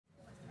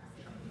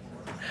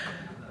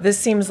This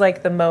seems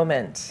like the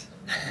moment.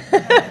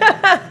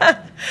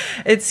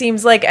 It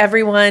seems like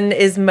everyone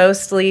is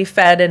mostly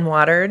fed and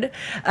watered.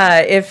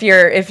 If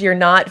you're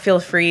not, feel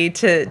free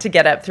to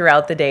get up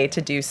throughout the day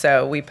to do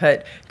so. We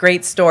put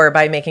great store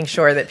by making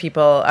sure that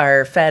people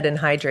are fed and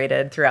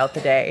hydrated throughout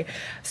the day.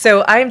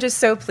 So I'm just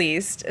so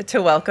pleased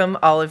to welcome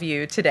all of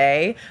you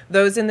today,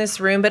 those in this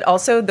room, but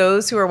also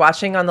those who are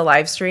watching on the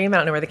live stream. I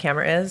don't know where the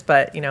camera is,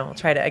 but I'll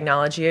try to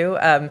acknowledge you.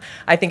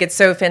 I think it's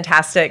so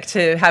fantastic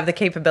to have the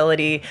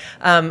capability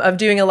of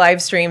doing a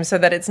live stream so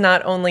that it's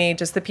not only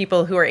just the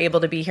people who are able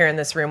to be here in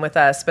this room with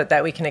us, but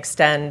that we can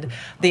extend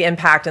the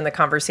impact and the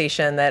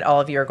conversation that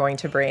all of you are going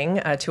to bring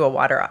to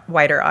a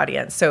wider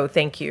audience. So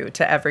thank you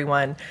to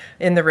everyone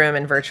in the room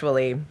and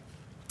virtually.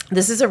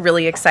 This is a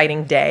really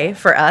exciting day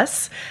for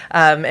us,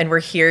 and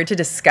we're here to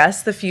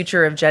discuss the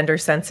future of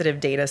gender-sensitive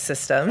data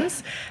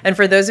systems. And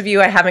for those of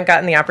you I haven't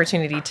gotten the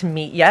opportunity to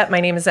meet yet, my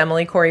name is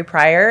Courey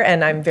Pryor,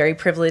 and I'm very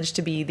privileged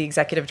to be the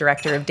Executive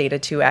Director of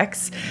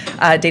Data2X.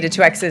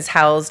 Data2X is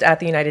housed at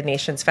the United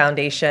Nations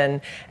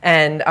Foundation,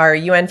 and our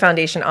UN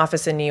Foundation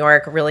office in New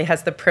York really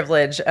has the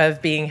privilege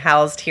of being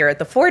housed here at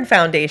the Ford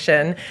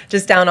Foundation,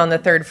 just down on the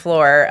third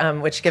floor,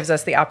 which gives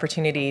us the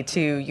opportunity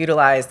to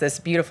utilize this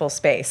beautiful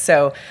space.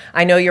 So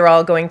I know you're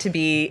all going to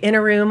be in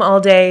a room all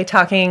day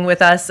talking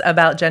with us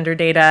about gender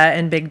data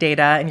and big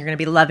data, and you're going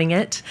to be loving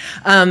it.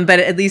 But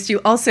at least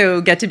you also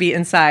get to be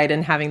inside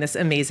and having this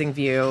amazing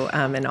view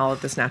and all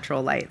of this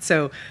natural light.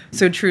 So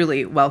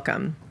truly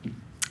welcome.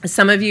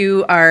 Some of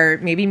you are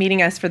maybe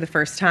meeting us for the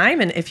first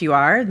time, and if you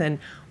are, then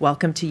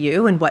welcome to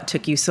you and what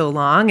took you so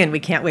long, and we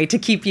can't wait to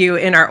keep you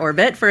in our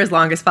orbit for as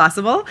long as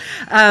possible.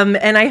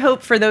 And I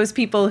hope for those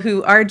people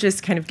who are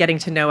just kind of getting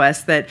to know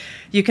us that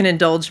you can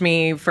indulge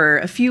me for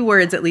a few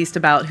words at least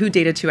about who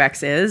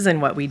Data2X is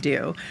and what we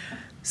do.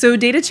 So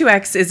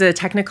Data2X is a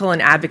technical and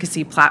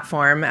advocacy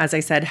platform, as I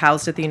said,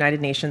 housed at the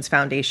United Nations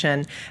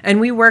Foundation, and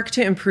we work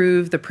to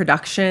improve the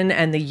production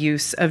and the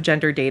use of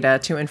gender data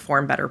to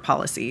inform better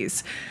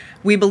policies.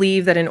 We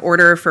believe that in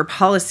order for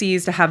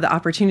policies to have the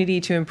opportunity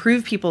to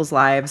improve people's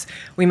lives,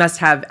 we must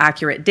have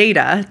accurate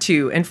data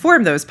to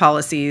inform those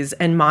policies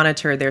and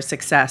monitor their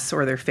success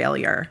or their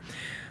failure.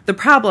 The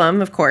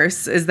problem, of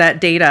course, is that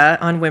data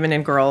on women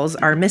and girls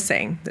are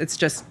missing. It's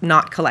just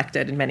not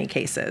collected in many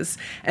cases.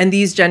 And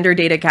these gender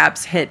data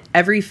gaps hit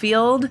every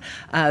field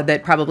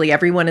that probably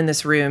everyone in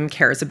this room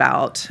cares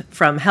about,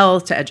 from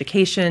health to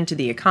education to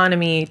the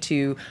economy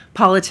to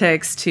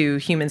politics to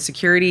human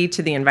security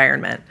to the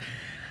environment.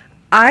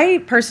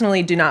 I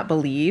personally do not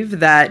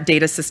believe that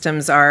data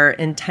systems are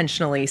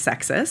intentionally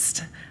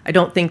sexist. I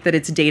don't think that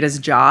it's data's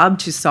job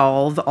to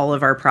solve all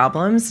of our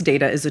problems.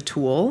 Data is a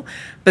tool,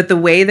 but the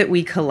way that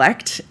we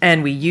collect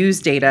and we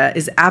use data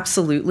is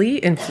absolutely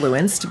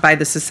influenced by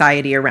the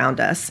society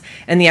around us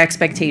and the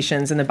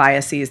expectations and the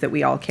biases that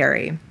we all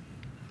carry.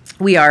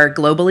 We are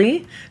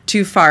globally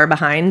too far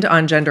behind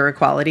on gender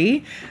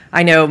equality.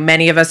 I know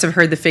many of us have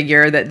heard the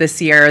figure that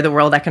this year the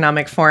World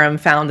Economic Forum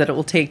found that it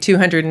will take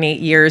 208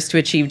 years to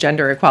achieve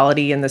gender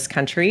equality in this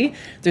country.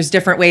 There's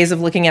different ways of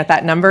looking at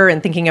that number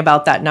and thinking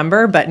about that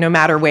number, but no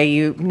matter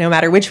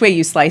which way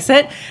you slice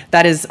it,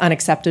 that is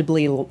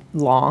unacceptably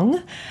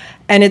long.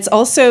 And it's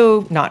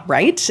also not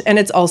right, and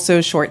it's also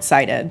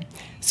short-sighted.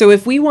 So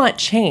if we want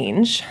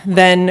change,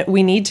 then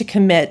we need to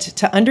commit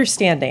to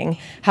understanding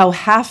how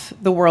half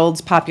the world's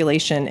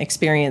population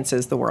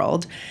experiences the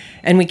world.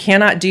 And we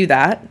cannot do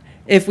that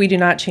if we do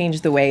not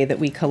change the way that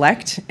we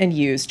collect and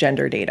use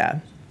gender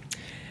data.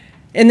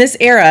 In this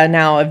era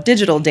now of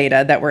digital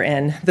data that we're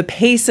in, the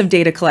pace of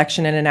data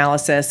collection and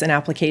analysis and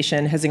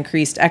application has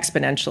increased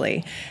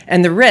exponentially,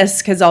 and the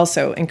risk has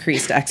also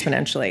increased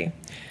exponentially.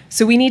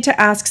 So we need to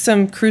ask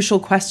some crucial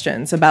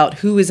questions about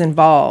who is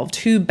involved,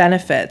 who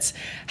benefits,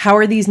 how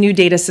are these new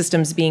data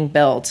systems being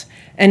built,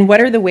 and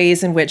what are the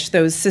ways in which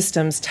those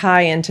systems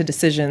tie into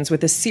decisions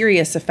with a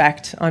serious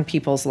effect on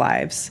people's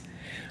lives.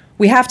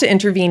 We have to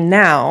intervene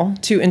now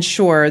to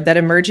ensure that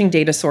emerging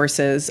data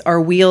sources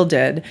are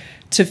wielded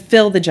to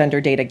fill the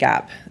gender data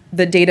gap.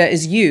 The data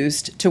is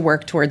used to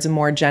work towards a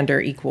more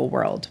gender equal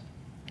world.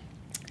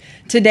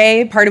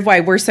 Today, part of why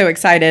we're so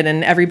excited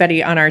and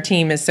everybody on our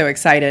team is so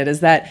excited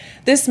is that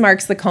this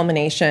marks the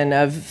culmination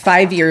of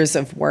 5 years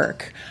of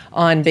work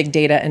on big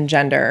data and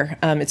gender.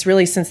 It's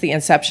really since the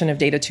inception of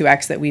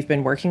Data2X that we've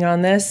been working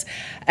on this.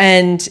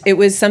 And it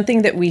was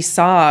something that we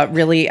saw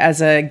really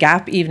as a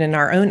gap even in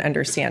our own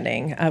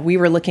understanding. We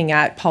were looking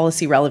at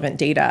policy relevant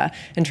data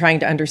and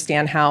trying to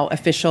understand how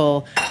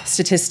official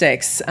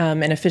statistics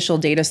and official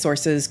data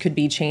sources could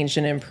be changed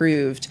and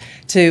improved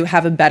to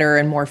have a better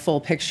and more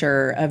full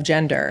picture of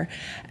gender.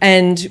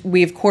 And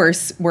we, of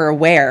course, were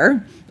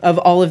aware of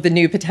all of the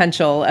new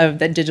potential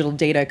that digital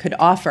data could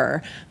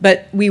offer,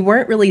 but we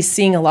weren't really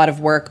seeing a lot of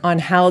work on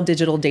how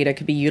digital data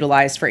could be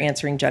utilized for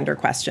answering gender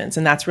questions,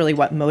 and that's really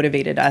what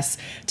motivated us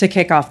to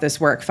kick off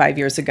this work 5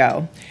 years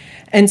ago.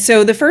 And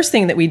so the first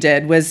thing that we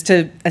did was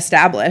to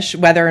establish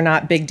whether or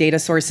not big data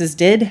sources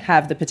did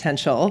have the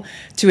potential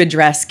to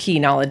address key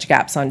knowledge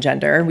gaps on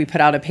gender. We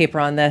put out a paper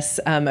on this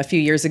a few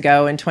years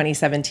ago in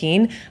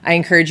 2017. I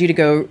encourage you to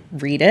go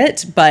read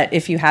it, but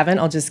if you haven't,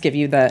 I'll just give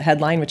you the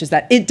headline, which is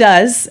that it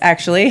does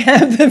actually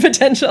have the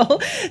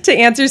potential to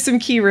answer some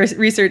key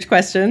research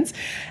questions.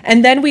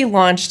 And then we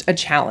launched a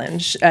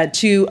challenge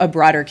to a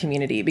broader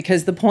community,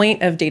 because the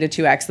point of Data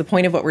 2X, the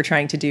point of what we're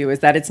trying to do is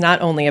that it's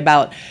not only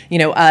about,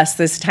 us,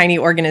 this tiny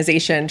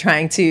organization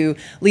trying to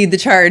lead the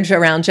charge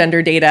around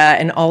gender data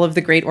and all of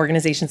the great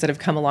organizations that have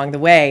come along the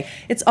way.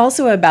 It's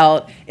also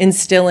about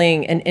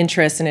instilling an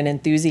interest and an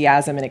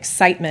enthusiasm and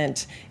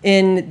excitement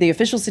in the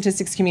official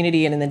statistics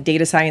community and in the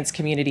data science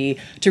community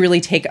to really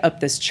take up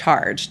this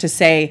charge, to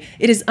say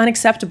it is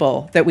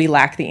unacceptable that we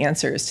lack the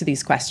answers to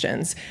these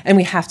questions and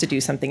we have to do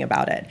something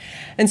about it.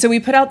 And so we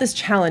put out this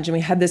challenge and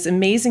we had this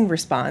amazing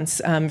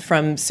response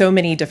from so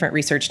many different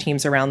research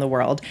teams around the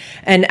world.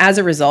 And as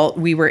a result,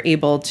 we were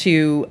able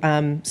to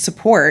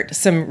support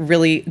some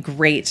really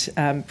great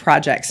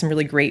projects, some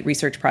really great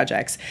research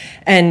projects.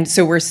 And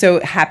so we're so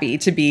happy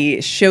to be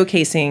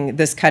showcasing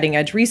this cutting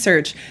edge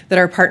research that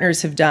our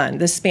partners have done.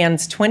 This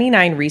spans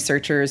 29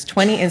 researchers,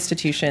 20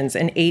 institutions,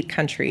 and 8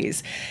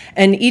 countries.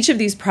 And each of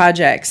these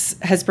projects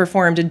has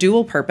performed a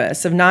dual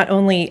purpose of not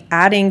only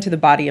adding to the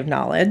body of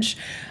knowledge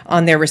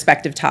on their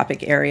respective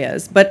topic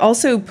areas, but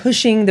also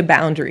pushing the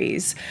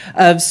boundaries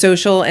of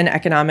social and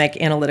economic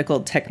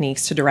analytical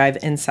techniques to derive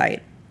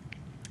insight.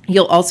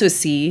 You'll also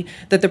see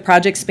that the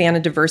projects span a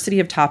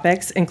diversity of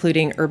topics,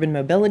 including urban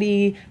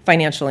mobility,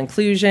 financial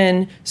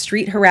inclusion,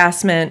 street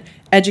harassment,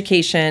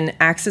 education,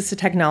 access to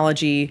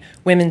technology,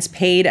 women's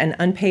paid and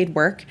unpaid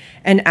work,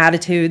 and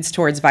attitudes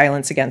towards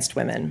violence against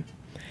women.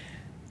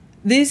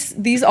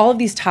 All of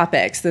these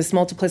topics, this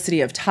multiplicity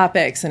of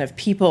topics and of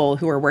people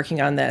who are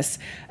working on this,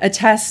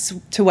 attests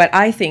to what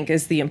I think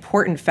is the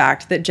important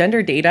fact that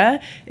gender data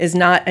is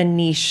not a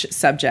niche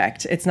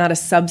subject. It's not a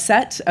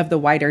subset of the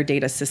wider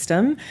data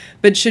system,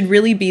 but should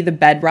really be the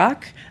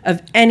bedrock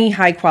of any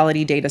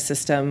high-quality data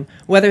system,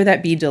 whether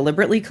that be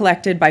deliberately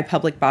collected by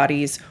public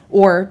bodies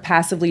or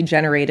passively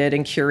generated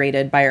and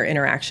curated by our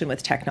interaction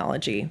with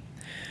technology.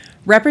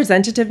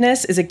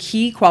 Representativeness is a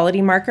key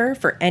quality marker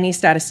for any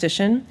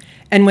statistician,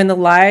 and when the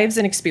lives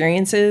and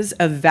experiences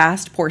of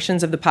vast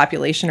portions of the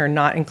population are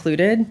not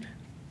included,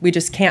 we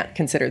just can't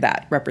consider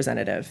that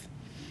representative.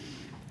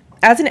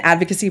 As an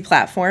advocacy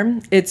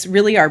platform, it's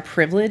really our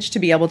privilege to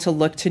be able to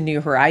look to new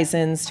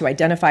horizons, to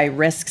identify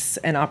risks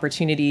and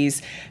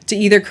opportunities, to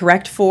either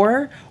correct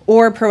for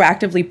or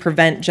proactively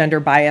prevent gender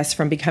bias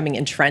from becoming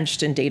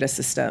entrenched in data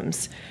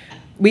systems.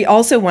 We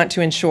also want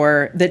to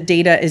ensure that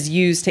data is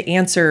used to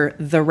answer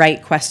the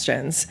right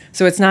questions.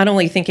 So it's not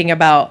only thinking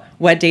about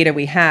what data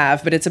we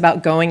have, but it's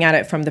about going at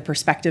it from the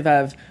perspective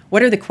of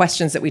what are the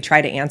questions that we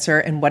try to answer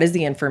and what is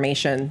the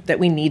information that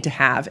we need to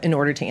have in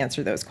order to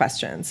answer those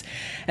questions.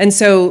 And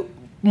so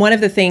one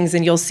of the things,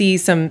 and you'll see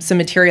some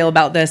material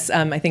about this,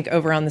 I think,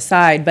 over on the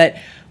side, but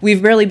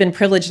we've really been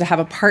privileged to have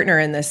a partner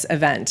in this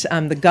event,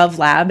 the Gov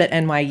Lab at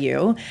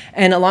NYU.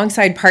 And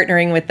alongside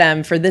partnering with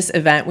them for this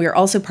event, we are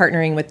also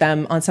partnering with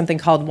them on something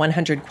called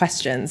 100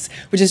 Questions,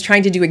 which is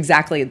trying to do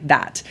exactly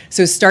that.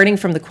 So starting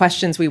from the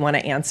questions we want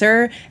to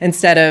answer,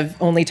 instead of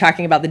only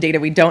talking about the data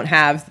we don't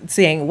have,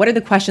 saying what are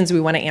the questions we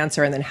want to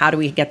answer, and then how do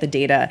we get the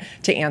data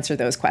to answer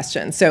those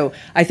questions. So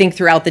I think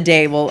throughout the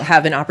day, we'll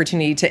have an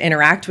opportunity to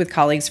interact with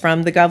colleagues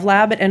from the Gov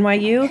Lab at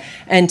NYU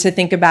and to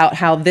think about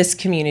how this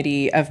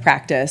community of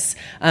practice,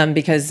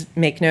 because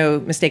make no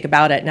mistake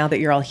about it, now that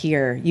you're all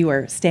here, you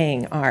are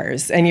staying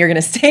ours, and you're going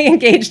to stay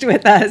engaged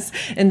with us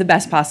in the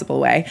best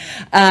possible way.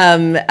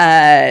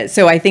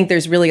 So I think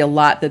there's really a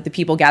lot that the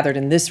people gathered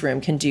in this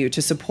room can do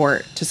to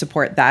support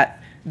that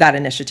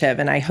initiative,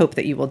 and I hope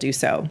that you will do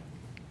so.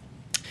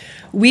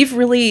 We've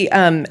really,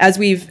 as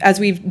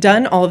we've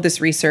done all of this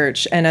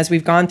research and as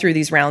we've gone through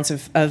these rounds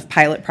of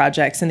pilot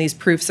projects and these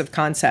proofs of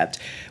concept,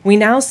 we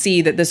now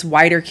see that this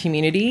wider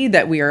community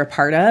that we are a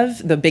part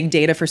of, the big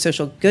data for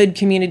social good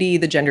community,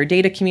 the gender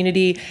data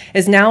community,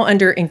 is now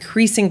under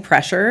increasing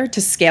pressure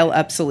to scale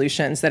up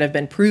solutions that have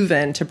been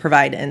proven to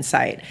provide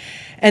insight.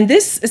 And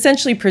this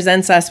essentially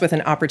presents us with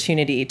an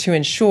opportunity to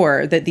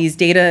ensure that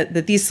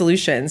these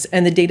solutions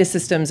and the data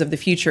systems of the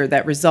future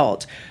that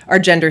result are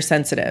gender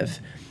sensitive.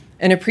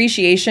 An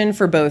appreciation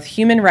for both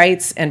human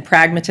rights and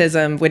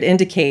pragmatism would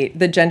indicate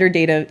that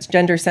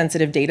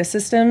gender-sensitive data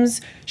systems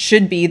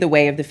should be the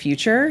way of the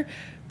future,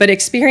 but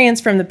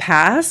experience from the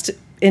past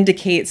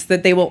indicates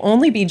that they will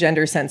only be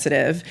gender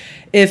sensitive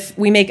if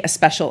we make a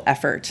special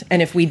effort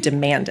and if we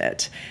demand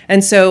it.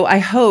 And so I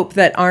hope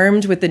that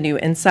armed with the new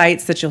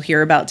insights that you'll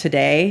hear about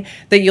today,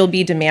 that you'll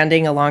be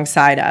demanding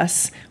alongside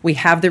us. We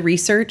have the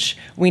research,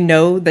 we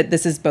know that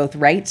this is both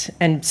right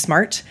and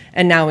smart,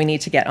 and now we need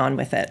to get on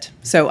with it.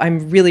 So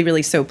I'm really,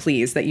 really so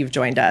pleased that you've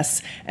joined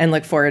us and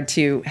look forward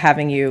to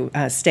having you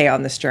stay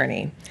on this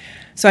journey.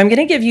 So I'm going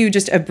to give you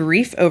just a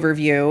brief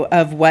overview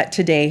of what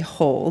today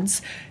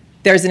holds.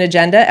 There's an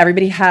agenda.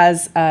 Everybody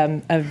has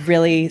a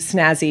really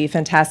snazzy,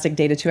 fantastic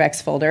Data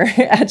 2X folder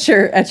at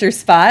your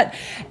spot.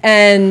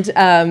 And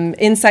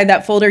inside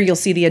that folder, you'll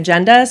see the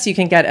agenda, so you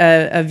can get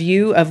a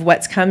view of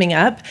what's coming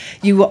up.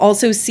 You will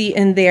also see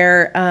in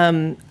there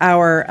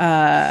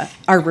our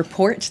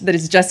report that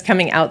is just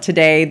coming out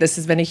today. This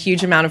has been a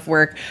huge amount of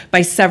work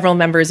by several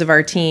members of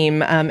our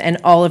team and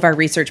all of our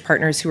research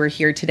partners who are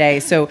here today.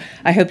 So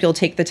I hope you'll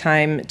take the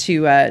time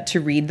to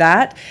read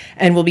that,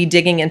 and we'll be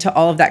digging into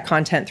all of that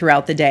content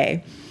throughout the day.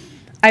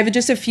 I have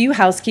just a few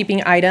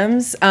housekeeping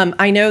items.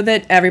 I know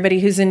that everybody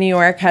who's in New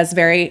York has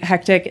very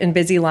hectic and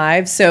busy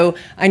lives, so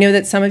I know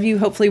that some of you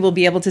hopefully will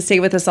be able to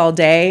stay with us all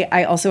day.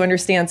 I also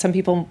understand some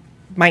people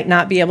might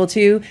not be able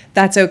to.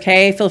 That's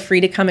okay. Feel free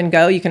to come and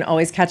go. You can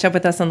always catch up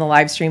with us on the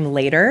live stream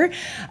later.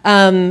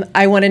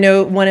 I want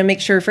to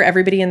make sure for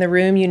everybody in the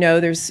room, you know,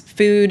 there's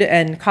food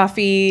and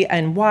coffee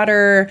and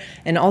water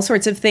and all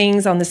sorts of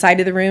things on the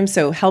side of the room,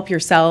 so help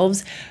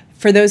yourselves.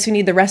 For those who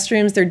need the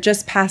restrooms, they're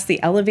just past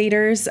the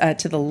elevators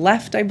to the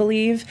left, I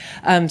believe.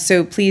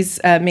 So please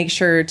make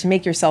sure to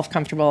make yourself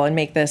comfortable and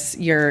make this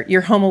your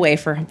home away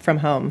from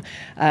home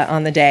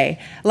on the day.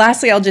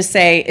 Lastly, I'll just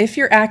say, if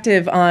you're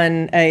active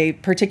on a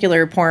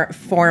particular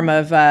form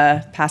of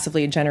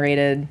passively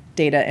generated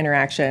data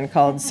interaction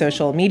called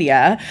social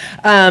media,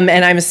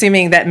 and I'm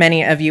assuming that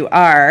many of you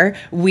are,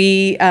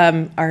 we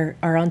are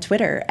on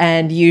Twitter,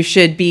 and you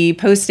should be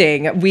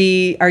posting.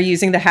 We are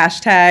using the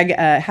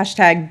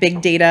hashtag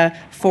big data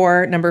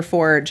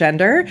for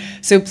gender.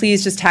 So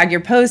please just tag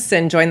your posts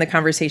and join the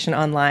conversation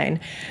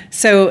online.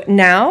 So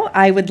now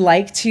I would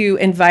like to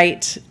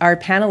invite our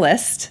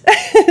panelists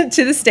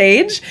to the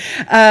stage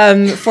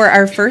for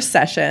our first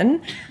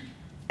session.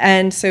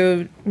 And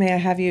so may I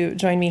have you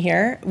join me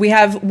here? We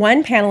have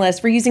one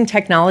panelist. We're using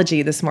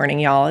technology this morning,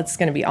 y'all. It's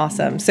going to be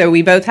awesome. So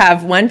we both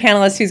have one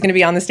panelist who's going to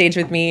be on the stage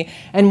with me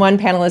and one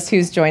panelist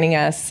who's joining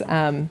us,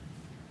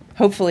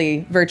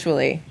 hopefully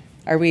virtually.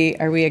 Are we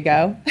a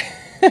go?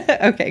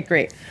 Okay,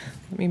 great.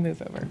 Let me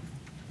move over.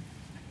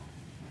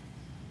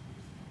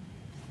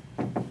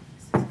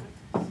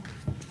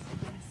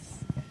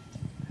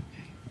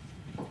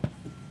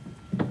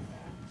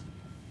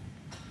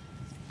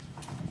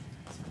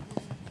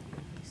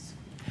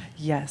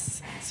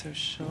 Yes, so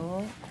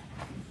she'll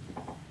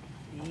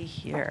be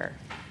here.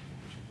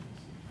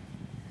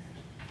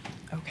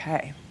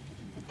 Okay.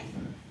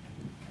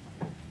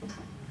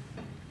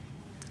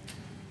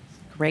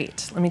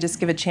 Great. Let me just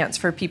give a chance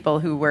for people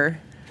who were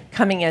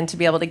coming in to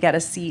be able to get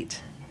a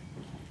seat.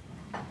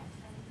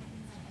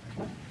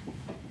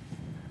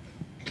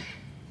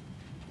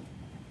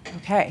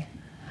 Okay.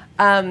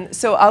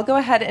 So I'll go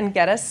ahead and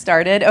get us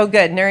started. Oh,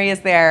 good. Nuria's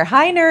there.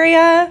 Hi,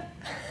 Nuria.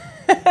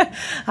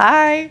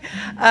 Hi.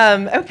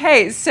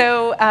 Okay,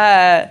 so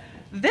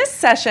this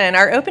session,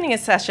 our opening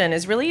session,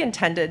 is really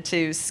intended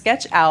to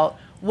sketch out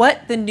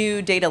what the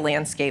new data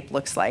landscape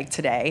looks like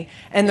today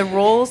and the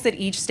roles that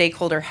each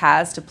stakeholder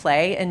has to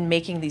play in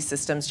making these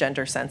systems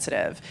gender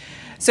sensitive.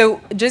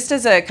 So just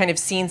as a kind of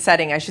scene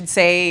setting, I should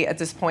say at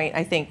this point,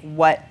 I think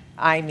what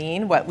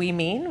we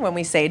mean when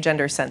we say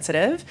gender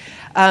sensitive,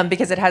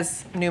 because it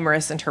has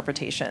numerous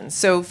interpretations.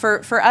 So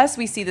for us,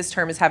 we see this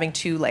term as having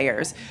two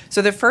layers.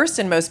 So the first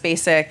and most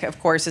basic, of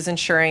course, is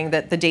ensuring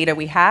that the data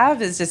we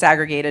have is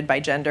disaggregated by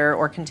gender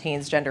or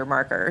contains gender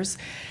markers.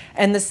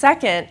 And the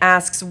second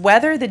asks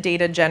whether the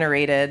data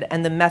generated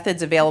and the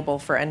methods available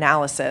for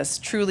analysis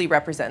truly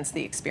represents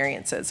the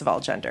experiences of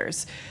all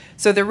genders.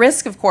 So the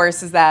risk, of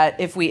course, is that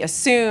if we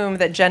assume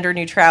that gender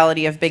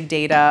neutrality of big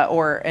data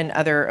or in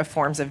other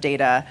forms of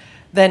data,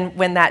 then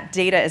when that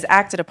data is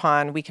acted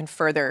upon, we can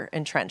further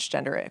entrench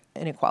gender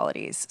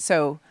inequalities.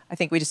 So I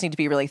think we just need to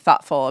be really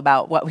thoughtful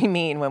about what we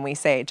mean when we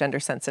say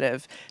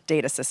gender-sensitive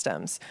data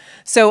systems.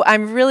 So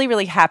I'm really,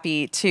 really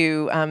happy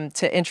to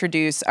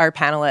introduce our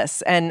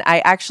panelists, and I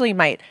actually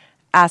might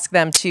ask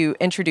them to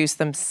introduce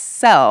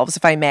themselves,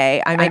 if I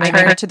may. I may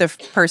turn to the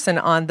person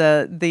on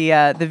the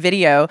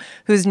video,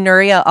 who's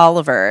Nuria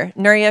Oliver.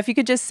 Nuria, if you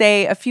could just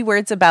say a few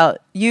words about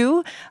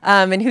you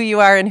and who you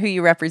are and who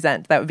you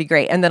represent, that would be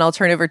great. And then I'll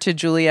turn over to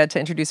Julia to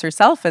introduce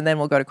herself, and then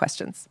we'll go to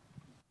questions.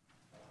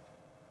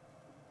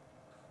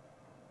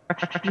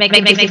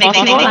 Making this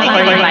possible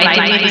and for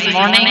inviting me this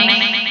morning.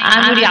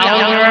 I'm Nuria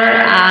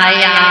Oliver. I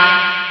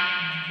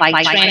am,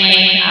 by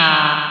training,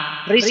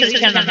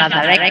 researcher and a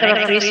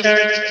director of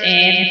research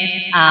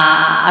in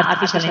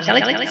artificial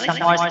intelligence, and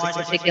more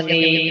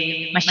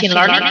specifically machine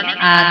learning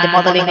and the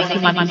modeling of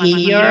human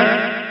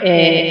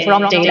behavior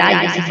from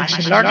data using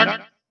machine learning.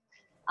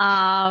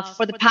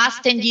 For the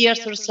past 10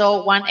 years or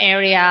so, one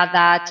area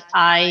that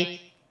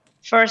I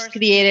first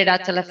created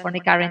at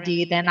Telefonica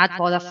R&D, then at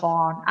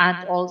Vodafone,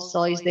 and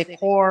also is the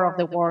core of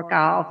the work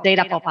of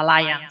Data Pop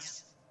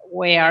Alliance,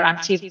 where I'm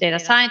chief data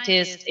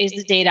scientist, is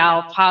the data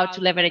of how to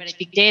leverage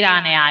big data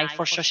and AI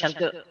for social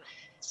good.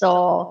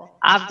 So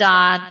I've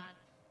done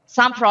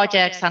some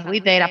projects, and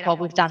with Data Pop,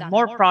 we've done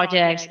more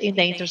projects in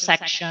the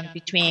intersection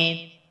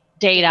between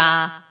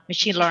data,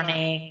 machine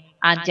learning,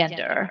 and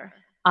gender.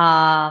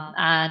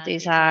 And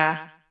it's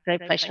a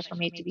great pleasure for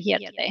me to be here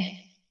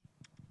today.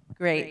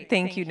 Great.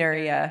 Thank you,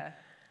 Nuria.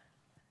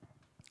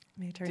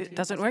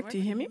 Does it work? Do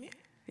you hear me?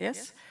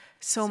 Yes?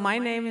 So my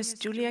name is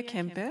Julia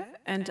Kempe,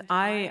 and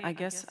I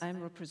guess I'm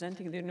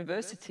representing the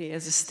university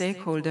as a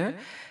stakeholder.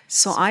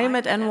 So I am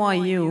at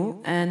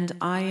NYU, and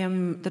I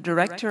am the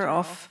director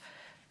of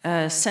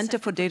Center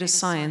for Data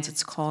Science,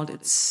 it's called.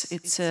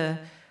 It's an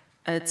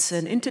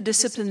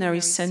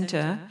interdisciplinary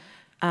center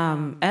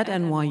at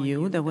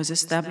NYU that was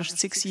established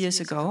 6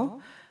 years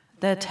ago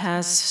that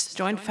has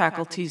joint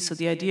faculty. So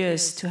the idea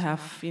is to have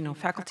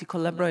faculty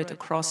collaborate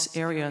across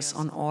areas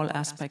on all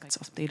aspects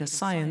of data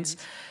science.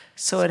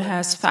 So it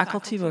has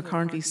faculty. We're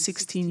currently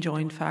 16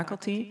 joint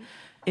faculty.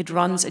 It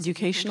runs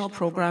educational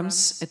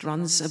programs. It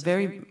runs a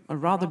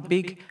rather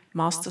big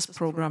master's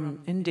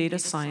program in data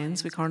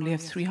science. We currently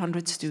have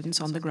 300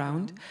 students on the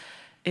ground.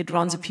 It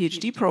runs a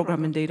PhD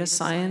program in data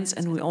science,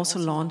 and we also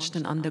launched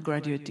an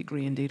undergraduate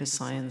degree in data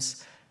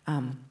science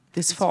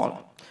this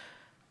fall.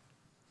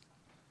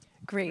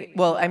 Great.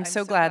 Well, I'm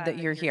so glad that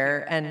you're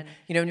here, and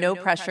no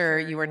pressure.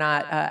 You are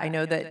not. I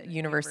know that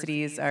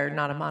universities are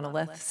not a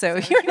monolith, so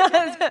you're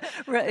not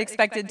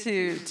expected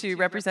to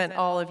represent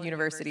all of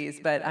universities.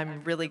 But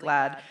I'm really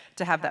glad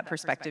to have that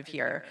perspective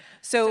here.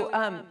 So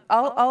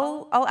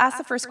I'll ask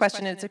the first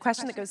question. It's a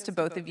question that goes to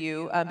both of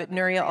you. But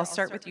Nuria, I'll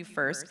start with you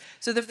first.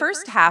 So the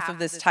first half of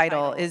this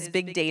title is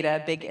Big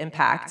Data, Big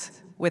Impact,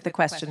 with a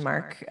question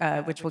mark,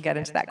 which we'll get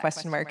into that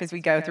question mark as we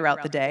go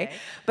throughout the day.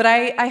 But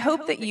I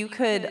hope that you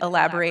could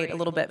elaborate a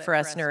little bit for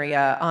us,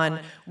 Nuria, on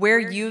where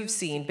you've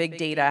seen big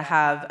data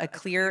have a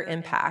clear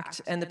impact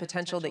and the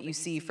potential that you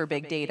see for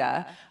big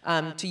data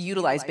to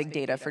utilize big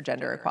data for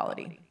gender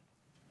equality.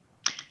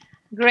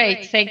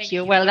 Great, thank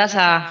you. Well, that's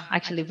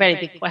actually a very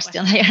big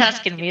question you're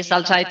asking me, so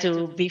I'll try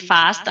to be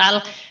fast.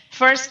 I'll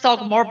first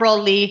talk more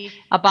broadly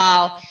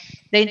about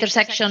the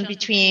intersection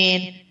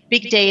between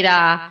big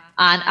data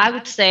and, I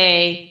would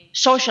say,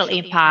 social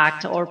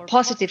impact or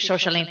positive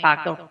social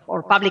impact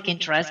or public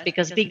interest,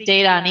 because big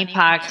data and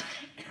impact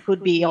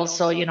could be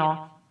also,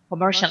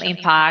 commercial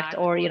impact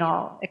or,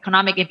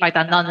 economic impact,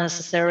 and not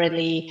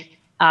necessarily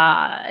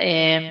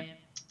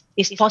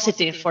is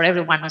positive for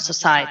everyone in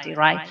society,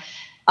 right?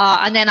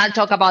 And then I'll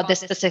talk about the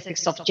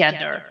specifics of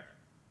gender.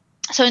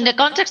 So in the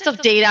context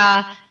of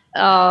data,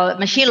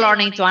 machine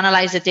learning to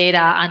analyze the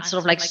data and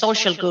sort of like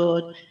social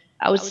good,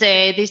 I would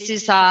say this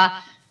is a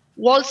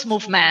world's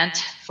movement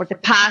for the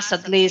past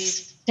at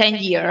least 10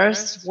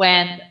 years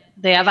when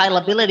the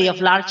availability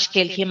of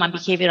large-scale human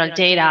behavioral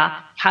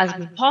data has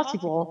been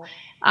possible.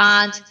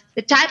 And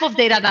the type of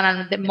data that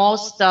I'm the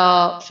most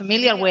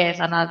familiar with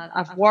and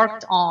I've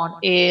worked on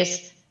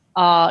is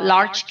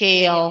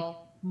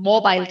large-scale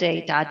mobile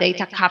data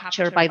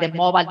captured by the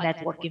mobile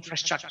network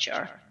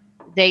infrastructure,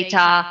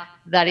 data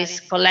that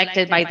is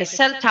collected by the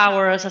cell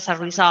towers as a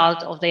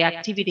result of the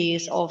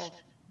activities of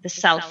the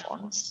cell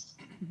phones,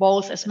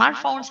 both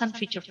smartphones and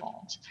feature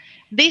phones.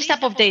 This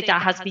type of data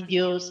has been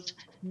used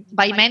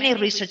by many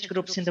research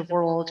groups in the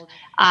world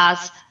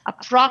as a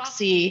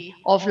proxy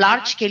of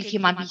large-scale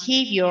human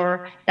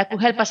behavior that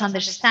could help us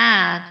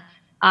understand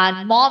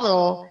and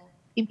model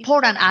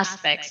important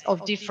aspects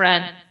of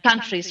different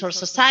countries or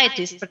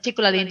societies,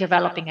 particularly in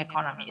developing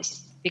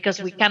economies,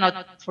 because we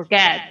cannot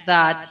forget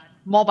that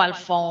mobile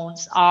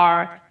phones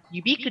are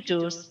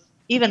ubiquitous,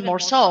 even more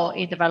so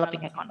in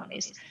developing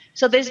economies.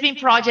 So there's been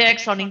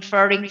projects on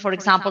inferring, for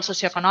example,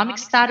 socioeconomic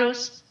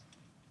status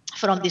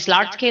from this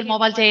large-scale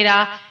mobile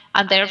data,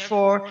 and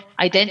therefore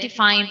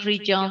identifying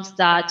regions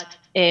that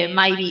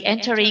might be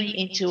entering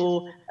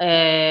into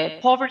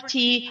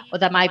poverty or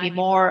that might be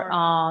more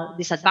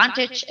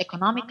disadvantaged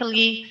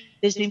economically.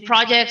 There's been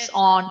projects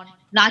on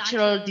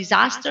natural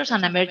disasters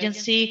and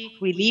emergency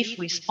relief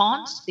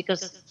response,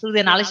 because through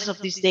the analysis of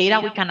this data,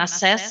 we can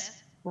assess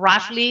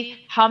roughly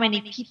how many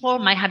people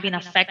might have been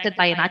affected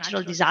by a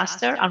natural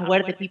disaster and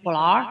where the people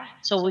are,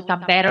 so we can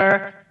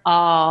better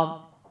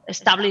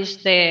establish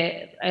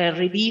the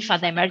relief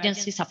and the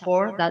emergency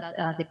support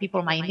that the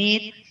people might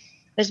need.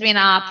 There's been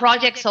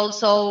projects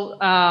also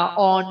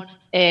on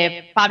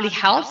public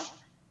health,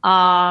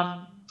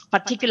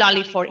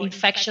 particularly for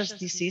infectious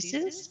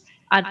diseases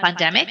and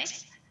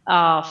pandemics,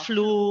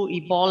 flu,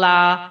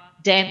 Ebola,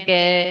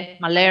 dengue,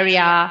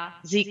 malaria,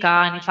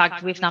 Zika, and in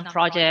fact, we've done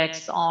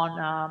projects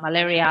on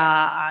malaria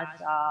and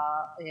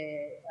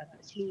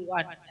flu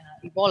and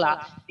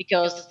Ebola,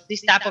 because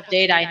this type of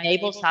data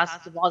enables us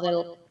to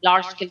model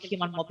large-scale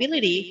human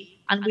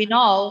mobility, and we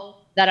know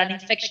that an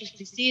infectious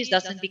disease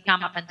doesn't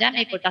become a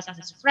pandemic or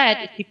doesn't spread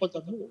if people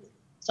don't move.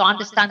 So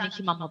understanding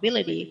human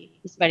mobility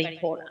is very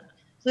important.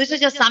 So these are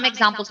just some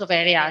examples of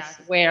areas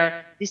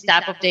where this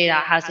type of data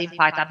has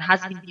impact and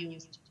has been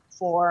used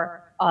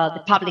for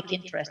the public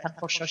interest and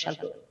for social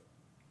good.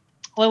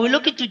 When we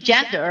look into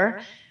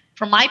gender,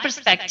 from my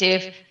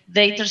perspective,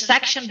 the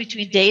intersection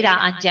between data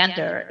and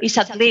gender is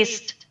at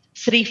least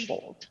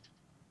threefold.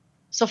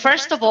 So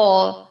first of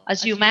all,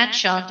 as you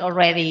mentioned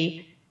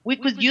already, we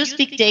could use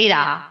big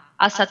data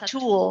as a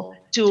tool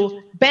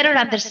to better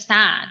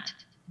understand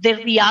the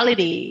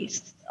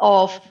realities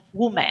of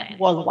women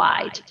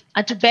worldwide,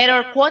 and to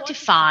better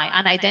quantify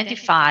and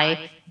identify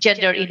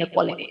gender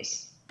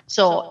inequalities.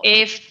 So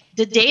if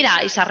the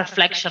data is a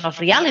reflection of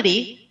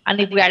reality, and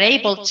if we are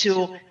able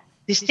to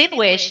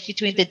distinguish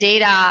between the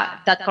data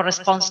that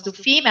corresponds to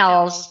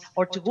females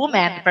or to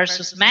women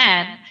versus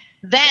men,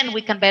 then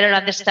we can better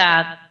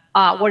understand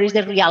what is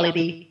the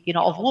reality,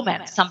 of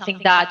women, something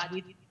that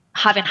we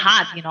haven't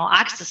had,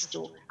 access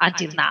to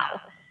until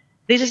now.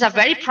 This is a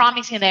very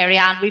promising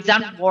area, and we've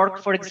done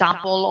work, for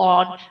example,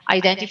 on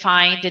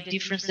identifying the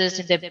differences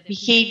in the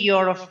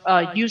behavior of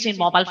using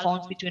mobile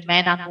phones between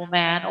men and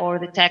women, or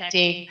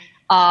detecting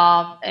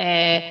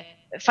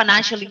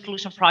financial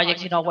inclusion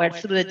projects, where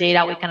through the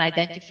data we can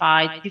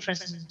identify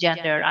differences in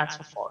gender and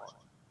so forth.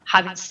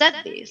 Having said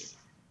this,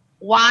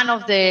 one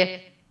of the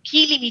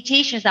key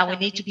limitations that we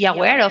need to be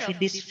aware of in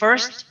this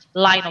first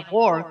line of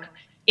work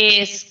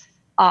is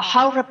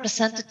how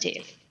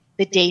representative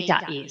the data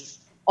is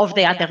of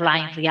the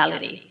underlying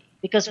reality,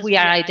 because we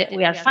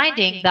are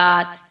finding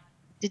that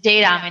the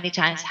data many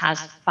times has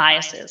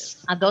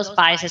biases, and those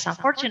biases,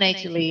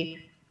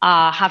 unfortunately,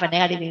 have a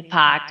negative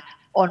impact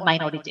on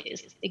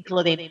minorities,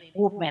 including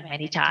women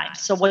many times.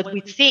 So what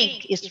we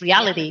think is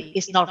reality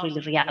is not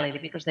really reality,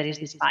 because there is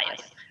this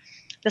bias.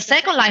 The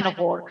second line of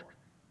work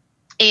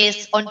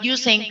is on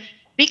using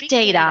big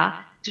data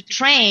to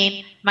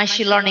train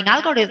machine learning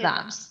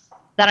algorithms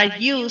that are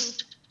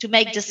used to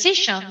make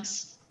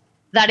decisions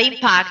that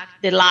impact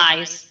the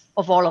lives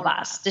of all of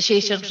us.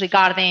 Decisions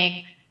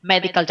regarding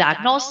medical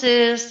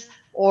diagnosis,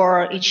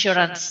 or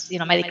insurance,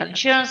 medical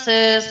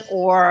insurances,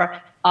 or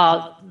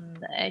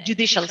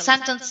judicial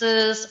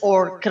sentences,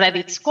 or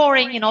credit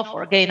scoring,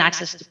 for getting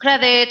access to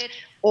credit,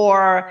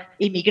 or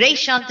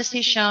immigration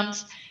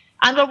decisions.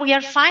 And what we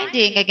are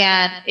finding,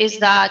 again, is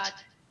that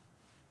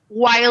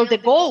while the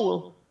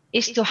goal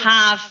is to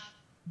have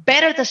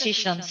better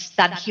decisions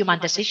than human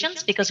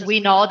decisions, because we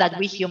know that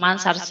we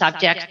humans are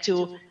subject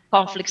to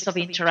conflicts of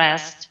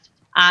interest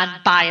and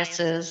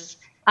biases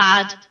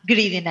and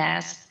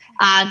greediness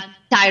and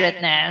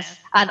tiredness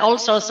and all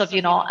sorts of,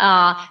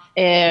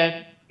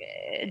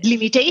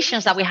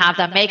 limitations that we have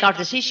that make our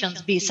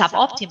decisions be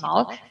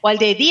suboptimal. While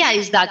the idea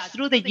is that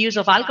through the use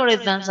of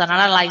algorithms and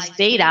analyzed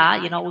data,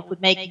 we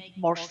could make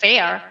more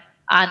fair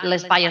and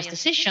less biased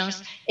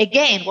decisions.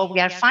 Again, what we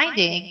are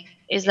finding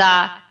is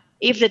that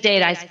if the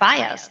data is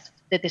biased,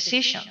 the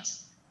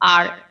decisions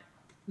are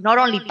not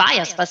only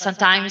biased, but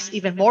sometimes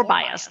even more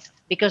biased,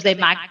 because they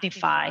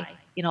magnify,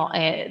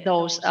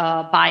 those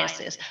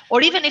biases.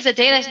 Or even if the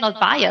data is not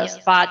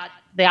biased, but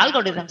the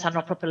algorithms are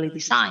not properly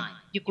designed,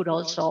 you could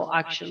also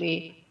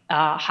actually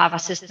have a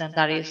system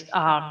that is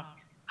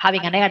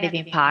having a negative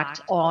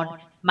impact on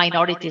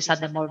minorities and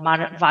the more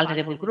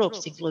vulnerable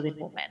groups, including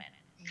women.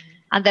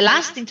 And the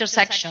last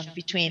intersection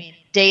between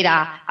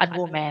data and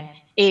women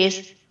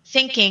is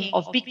thinking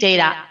of big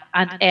data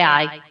and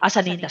AI as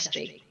an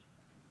industry.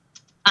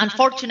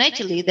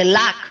 Unfortunately, the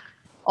lack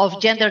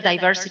of gender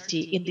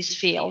diversity in this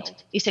field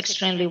is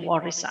extremely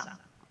worrisome.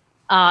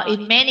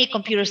 In many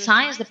computer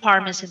science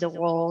departments in the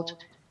world,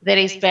 there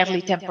is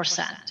barely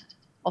 10%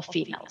 of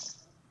females.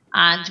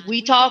 And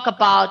we talk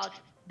about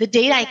the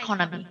data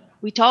economy.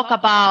 We talk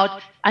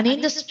about an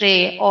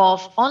industry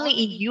of, only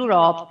in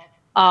Europe,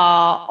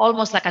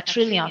 almost like $1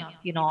 trillion,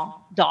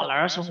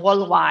 and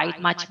worldwide,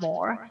 much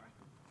more.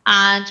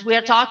 And we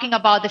are talking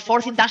about the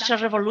fourth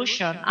industrial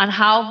revolution and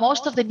how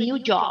most of the new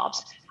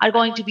jobs are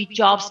going to be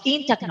jobs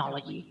in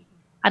technology.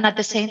 And at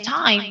the same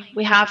time,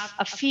 we have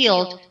a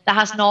field that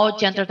has no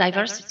gender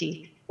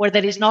diversity, where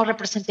there is no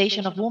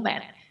representation of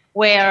women,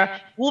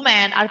 where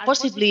women are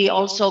possibly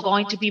also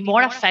going to be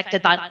more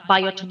affected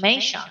by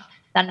automation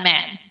than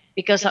men,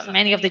 because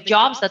many of the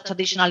jobs that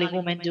traditionally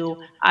women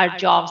do are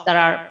jobs that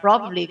are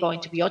probably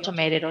going to be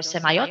automated or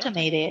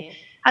semi-automated.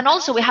 And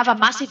also we have a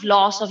massive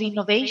loss of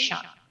innovation.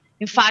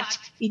 In fact,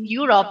 in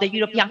Europe, the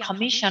European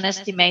Commission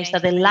estimates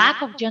that the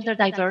lack of gender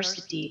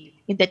diversity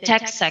in the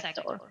tech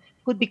sector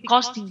could be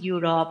costing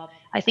Europe,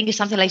 I think it's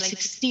something like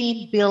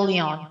 16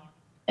 billion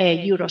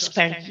euros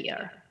per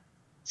year.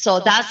 So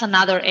that's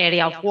another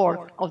area of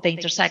work of the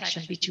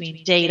intersection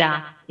between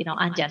data,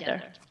 and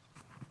gender.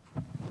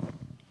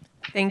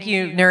 Thank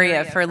you,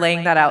 Nuria, for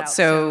laying that out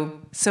so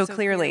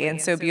clearly and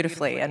so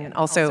beautifully, and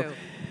also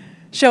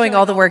showing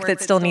all the work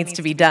that still needs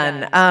to be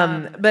done.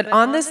 But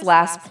on this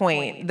last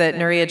point that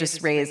Nuria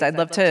just raised, I'd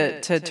love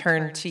to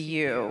turn to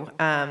you,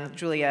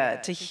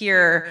 Julia, to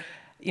hear,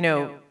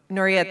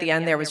 Nuria at the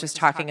end there was just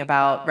talking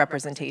about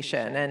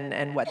representation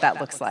and what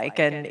that looks like.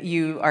 And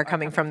you are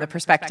coming from the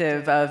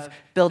perspective of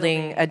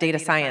building a data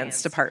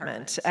science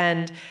department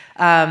and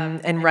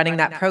running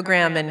that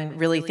program and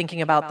really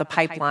thinking about the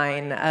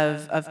pipeline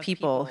of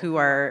people who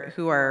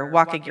are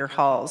walking your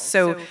halls.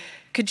 So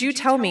could you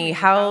tell me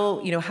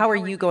how are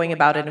you going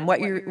about it, and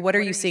what are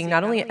you seeing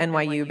not only at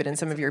NYU but in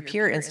some of your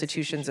peer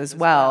institutions as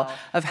well,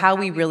 of how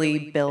we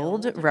really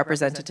build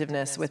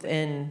representativeness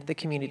within the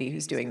community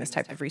who's doing this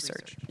type of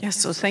research? Yes,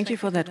 so thank you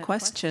for that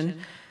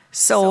question.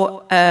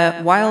 So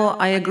while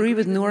I agree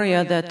with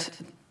Nuria that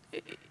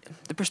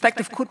the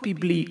perspective could be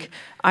bleak.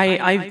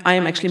 I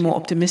am actually more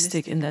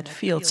optimistic in that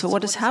field. So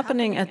what is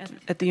happening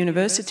at the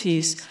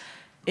universities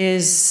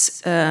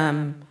is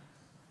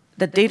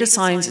that data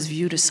science is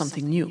viewed as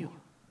something new.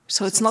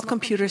 So it's not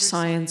computer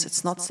science,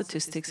 it's not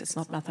statistics, it's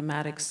not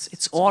mathematics,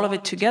 it's all of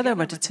it together,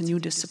 but it's a new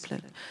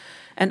discipline.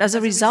 And as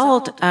a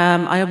result,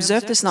 I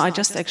observed this now. I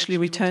just actually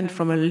returned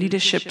from a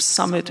leadership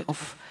summit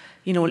of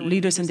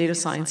leaders in data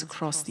science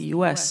across the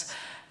US.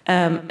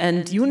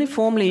 And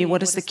uniformly,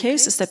 what is the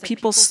case is that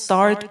people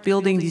start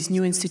building these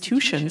new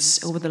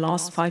institutions over the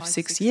last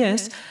 5-6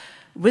 years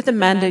with a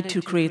mandate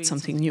to create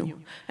something new.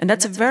 And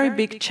that's a very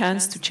big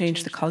chance to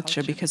change the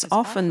culture, because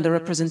often the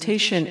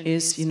representation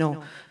is,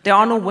 there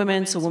are no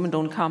women, so women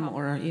don't come,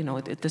 or,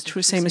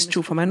 the same is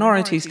true for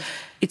minorities.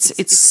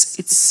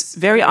 It's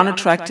very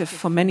unattractive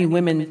for many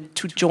women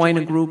to join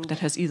a group that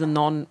has either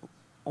none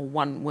or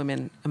one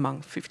woman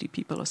among 50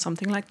 people or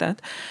something like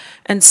that.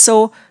 And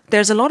so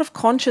there's a lot of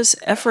conscious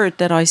effort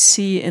that I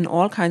see in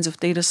all kinds of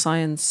data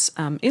science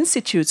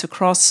institutes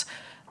across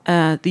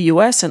the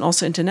US and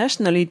also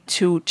internationally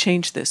to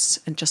change this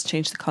and just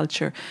change the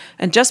culture.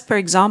 And just for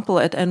example,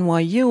 at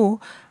NYU,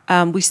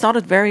 we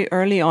started very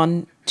early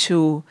on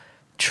to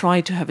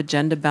try to have a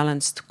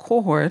gender-balanced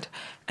cohort.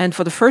 And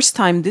for the first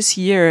time this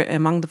year,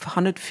 among the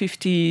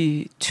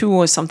 152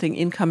 or something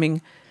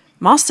incoming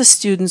master's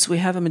students, we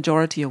have a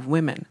majority of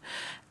women.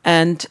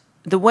 And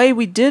the way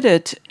we did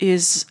it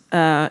is,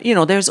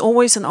 there's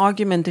always an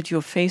argument that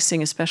you're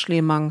facing, especially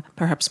among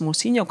perhaps more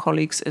senior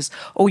colleagues, is,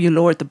 oh, you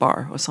lowered the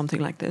bar or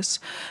something like this.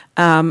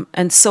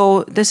 And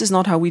so this is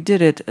not how we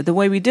did it. The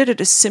way we did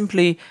it is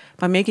simply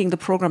by making the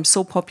program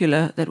so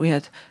popular that we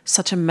had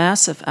such a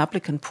massive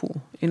applicant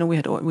pool. We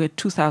had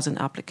 2,000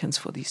 applicants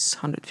for these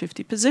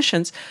 150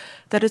 positions,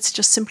 that it's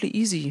just simply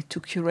easy to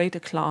curate a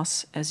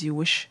class as you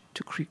wish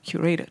to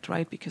curate it,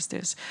 right? Because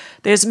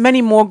there's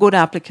many more good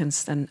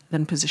applicants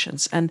than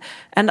positions. And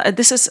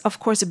this is, of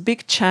course, a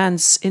big chance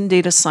in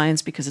data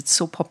science because it's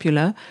so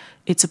popular.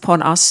 It's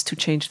upon us to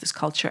change this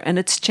culture. And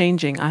it's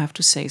changing, I have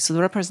to say. So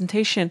the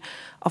representation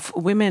of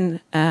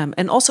women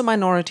and also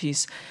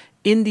minorities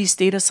in these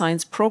data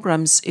science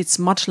programs, it's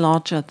much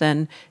larger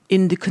than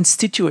in the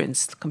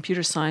constituents,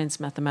 computer science,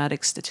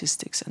 mathematics,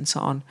 statistics, and so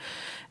on.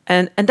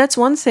 And that's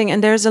one thing.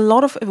 And there's a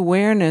lot of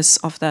awareness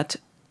of that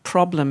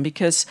problem,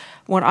 because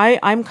when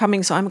I'm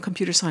a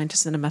computer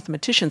scientist and a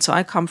mathematician, so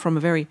I come from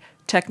a very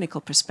technical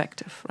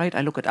perspective, right?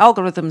 I look at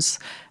algorithms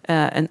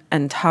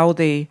and how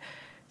they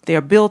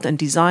are built and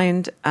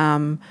designed.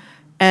 And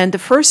the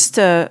first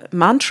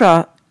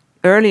mantra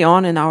early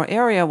on in our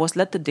area was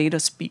let the data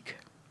speak.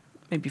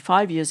 Maybe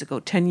 5 years ago,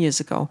 10 years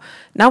ago.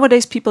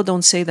 Nowadays, people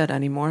don't say that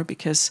anymore,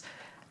 because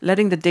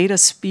letting the data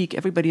speak,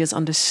 everybody has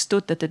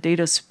understood that the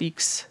data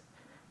speaks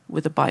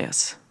with a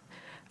bias.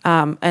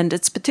 And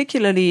it's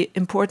particularly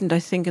important, I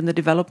think, in the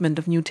development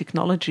of new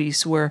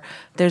technologies, where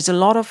there's a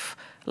lot of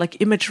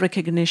image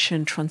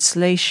recognition,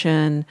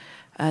 translation,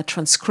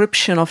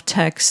 transcription of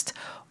text.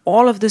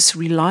 All of this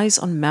relies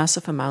on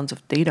massive amounts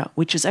of data,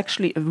 which is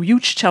actually a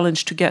huge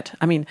challenge to get.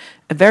 I mean,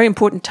 a very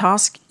important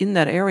task in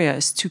that area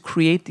is to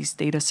create these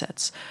data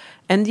sets.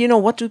 And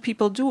what do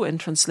people do in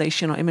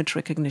translation or image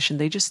recognition?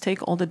 They just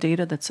take all the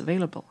data that's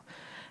available.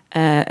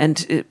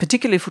 And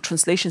particularly for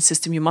translation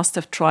system, you must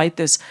have tried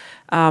this.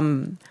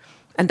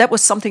 And that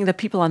was something that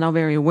people are now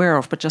very aware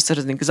of. But just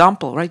as an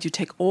example, right? You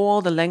take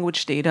all the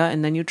language data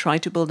and then you try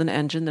to build an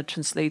engine that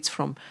translates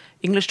from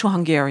English to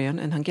Hungarian.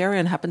 And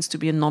Hungarian happens to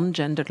be a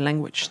non-gendered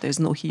language. There's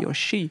no he or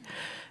she.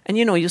 And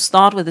you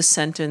start with a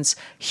sentence,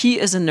 he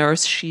is a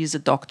nurse, she is a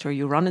doctor.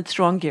 You run it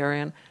through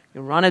Hungarian,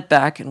 you run it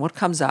back, and what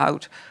comes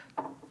out?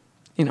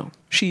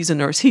 She's a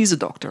nurse, he's a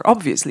doctor,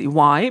 obviously.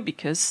 Why?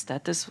 Because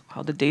that is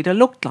how the data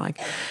looked like.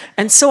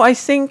 And so I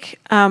think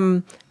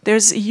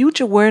there's a huge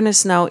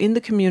awareness now in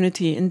the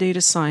community in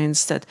data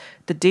science that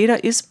the data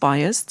is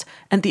biased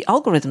and the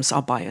algorithms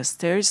are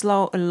biased. There is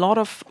now a lot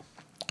of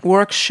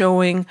work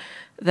showing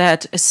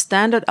that a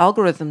standard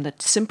algorithm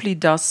that simply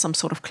does some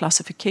sort of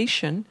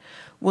classification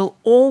will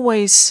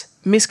always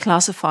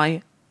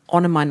misclassify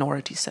on a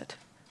minority set.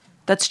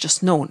 That's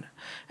just known.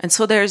 And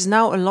so there is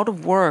now a lot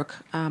of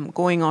work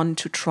going on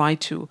to try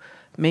to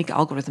make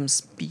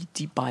algorithms be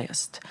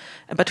debiased.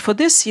 But for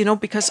this,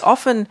 because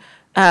often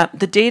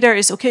the data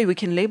is, okay, we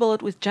can label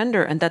it with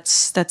gender, and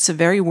that's a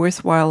very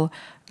worthwhile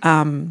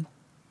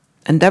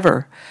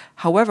endeavor.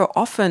 However,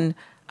 often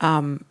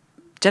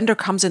gender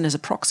comes in as a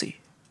proxy.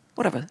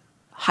 Whatever,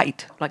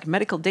 height, like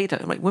medical data,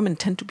 right? Women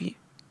tend to be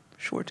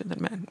shorter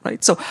than men,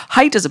 right? So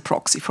height is a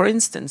proxy, for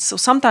instance. So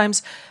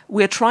sometimes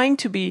we're trying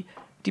to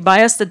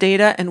debias the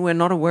data, and we're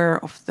not aware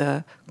of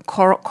the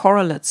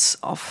correlates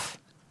of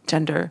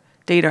gender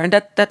data. And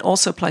that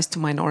also applies to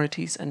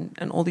minorities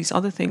and all these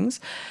other things.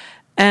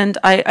 And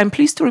I'm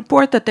pleased to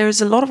report that there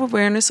is a lot of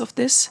awareness of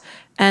this.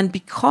 And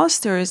because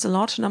there is a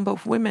large number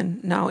of women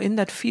now in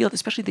that field,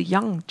 especially the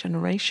young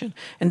generation,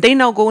 and they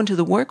now go into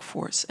the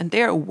workforce and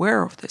they're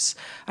aware of this,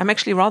 I'm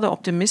actually rather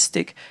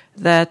optimistic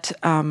that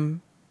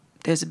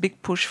there's a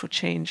big push for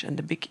change and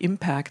a big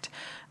impact.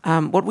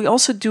 What we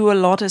also do a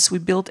lot is we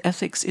build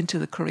ethics into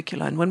the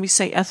curricula. And when we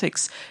say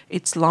ethics,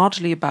 it's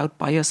largely about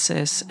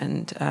biases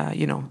and,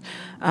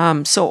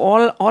 so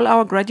all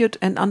our graduate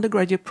and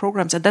undergraduate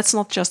programs, and that's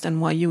not just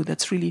NYU,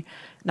 that's really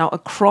now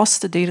across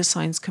the data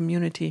science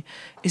community,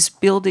 is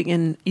building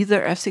in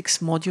either ethics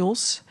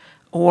modules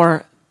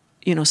or,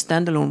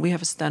 standalone. We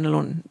have a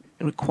standalone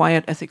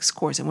required ethics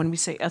course. And when we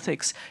say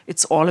ethics,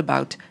 it's all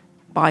about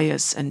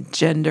bias and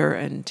gender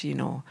and,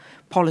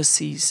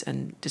 policies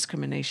and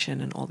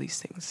discrimination and all these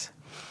things.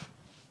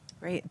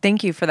 Great,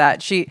 thank you for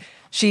that. She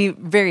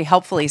very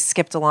helpfully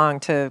skipped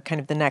along to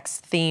kind of the next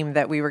theme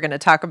that we were going to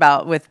talk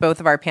about with both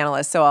of our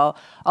panelists. So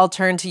I'll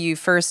turn to you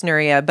first,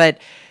 Nuria. But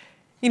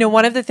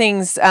one of the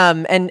things,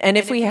 and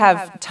if we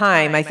have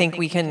time, I think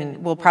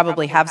we'll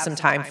probably have some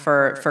time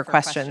for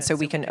questions, so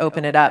we can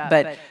open it up.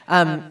 But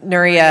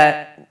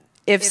Nuria,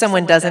 if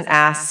someone doesn't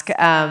ask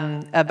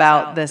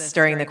about this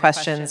during the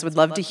questions, would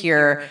love to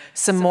hear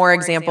some more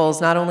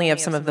examples, not only of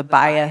some of the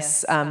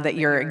bias that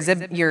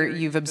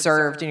you've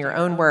observed in your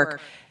own work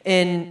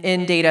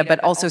in data, but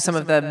also some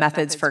of the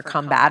methods for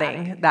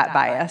combating that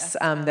bias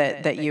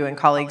that you and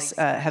colleagues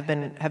have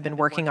been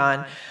working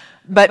on.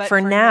 But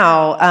for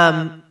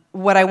now,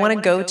 what I want to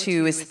go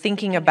to is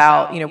thinking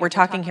about, we're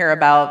talking here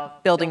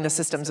about building the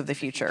systems of the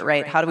future,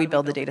 right? How do we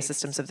build the data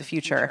systems of the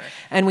future?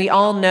 And we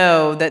all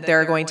know that there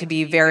are going to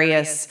be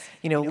various,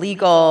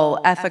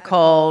 legal,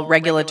 ethical,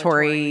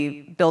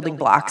 regulatory building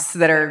blocks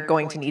that are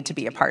going to need to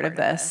be a part of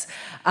this.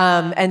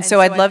 And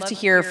so I'd love to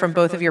hear from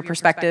both of your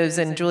perspectives.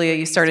 And Julia,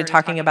 you started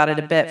talking about it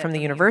a bit from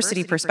the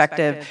university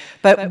perspective,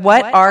 but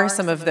what are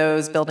some of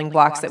those building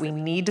blocks that we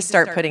need to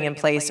start putting in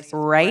place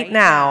right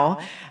now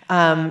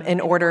in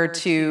order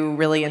to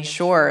really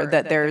ensure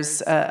that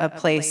there's a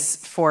place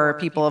for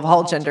people of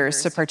all genders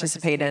to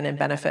participate in and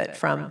benefit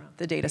from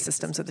the data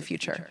systems of the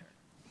future?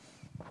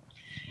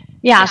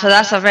 Yeah, so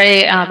that's a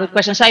very good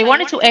question. So I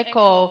wanted to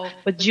echo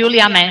what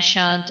Julia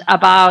mentioned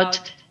about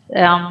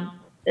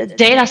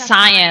data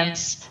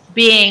science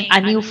being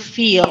a new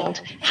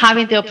field,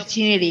 having the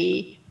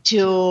opportunity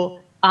to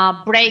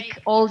break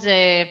all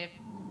the,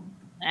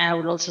 I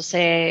would also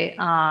say,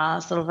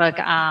 sort of like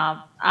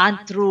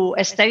untrue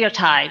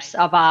stereotypes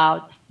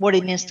about what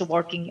it means to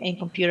work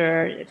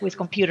with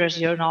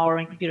computers, or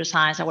in computer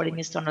science, and what it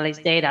means to analyze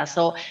data.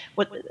 So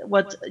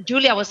what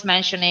Julia was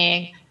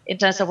mentioning in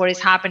terms of what is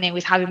happening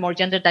with having more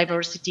gender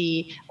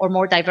diversity or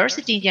more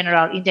diversity in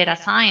general in data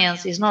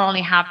science is not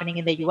only happening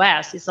in the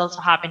US, it's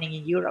also happening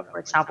in Europe, for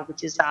example,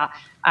 which is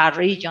a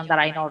region that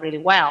I know really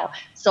well.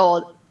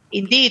 So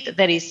indeed,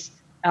 there is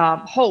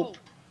hope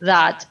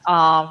that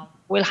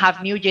we'll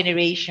have new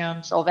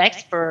generations of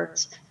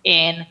experts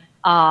in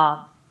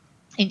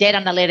data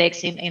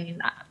analytics, in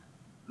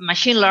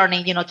machine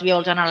learning, to be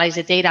able to analyze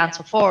the data and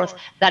so forth,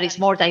 that is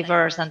more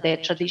diverse than the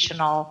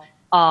traditional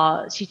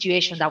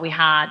situation that we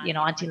had,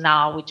 until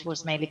now, which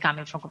was mainly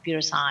coming from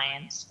computer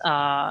science,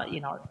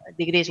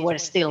 degrees where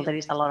still there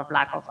is a lot of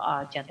lack of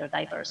gender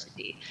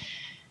diversity.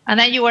 And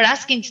then you were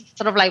asking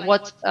sort of like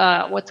what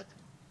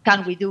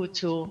can we do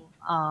to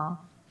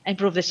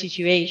improve the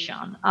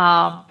situation?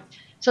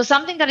 So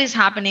something that is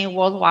happening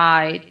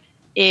worldwide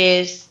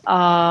is,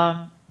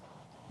 I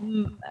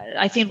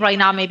think right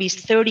now maybe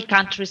 30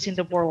 countries in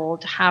the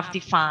world have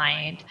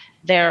defined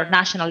their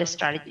national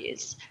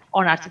strategies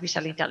on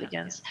artificial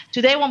intelligence.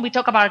 Today, when we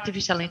talk about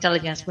artificial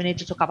intelligence, we need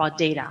to talk about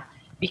data,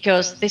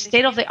 because the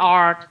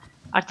state-of-the-art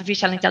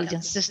artificial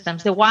intelligence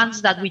systems, the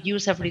ones that we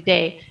use every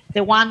day,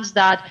 the ones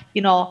that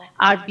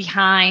are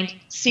behind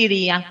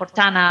Siri and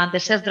Cortana and the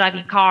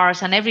self-driving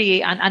cars and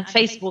and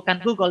Facebook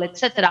and Google,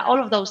 etc. All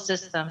of those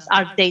systems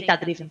are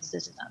data-driven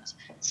systems.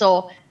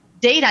 So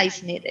data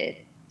is needed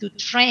to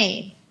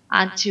train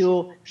and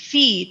to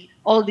feed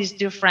all these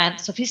different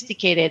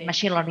sophisticated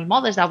machine learning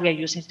models that we are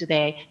using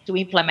today to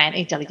implement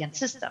intelligent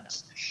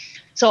systems.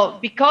 So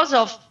because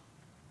of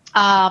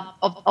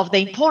the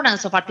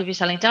importance of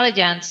artificial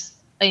intelligence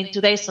in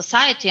today's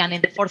society and in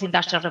the fourth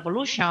industrial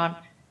revolution,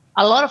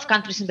 a lot of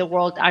countries in the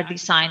world are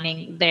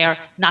designing their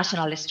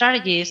national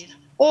strategies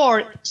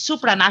or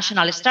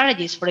supranational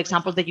strategies. For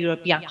example, the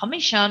European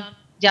Commission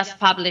just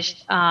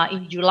published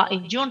in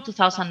June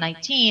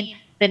 2019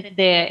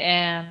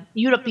 the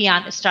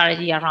European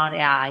strategy around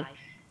AI.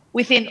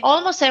 Within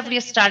almost every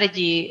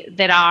strategy,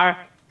 there are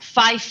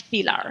 5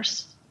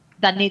 pillars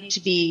that need to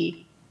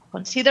be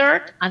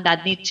considered and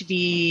that need to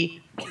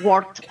be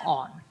worked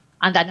on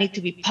and that need to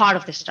be part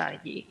of the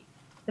strategy.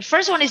 The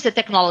first one is the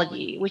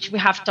technology, which we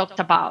have talked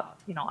about,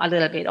 a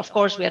little bit. Of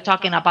course, we are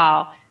talking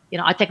about,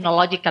 a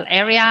technological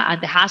area,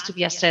 and there has to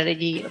be a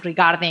strategy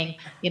regarding,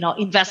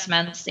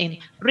 investments in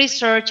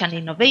research and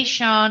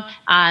innovation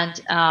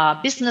and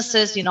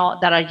businesses,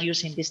 that are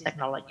using these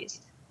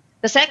technologies.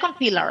 The second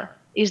pillar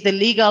is the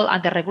legal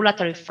and the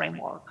regulatory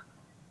framework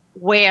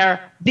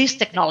where these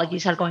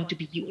technologies are going to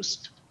be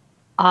used.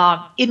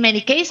 In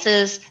many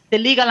cases, the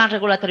legal and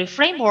regulatory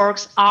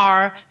frameworks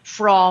are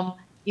from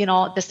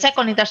the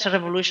second industrial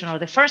revolution or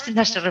the first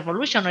industrial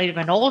revolution or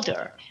even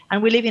older,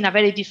 and we live in a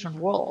very different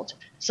world.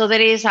 So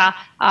there is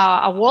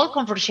a world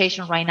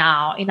conversation right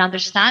now in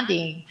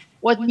understanding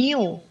what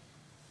new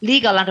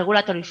legal and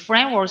regulatory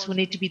frameworks will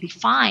need to be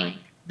defined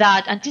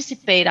that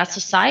anticipate a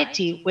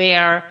society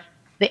where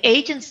the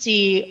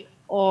agency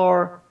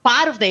or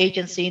part of the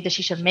agency in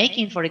decision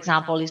making, for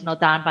example, is not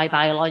done by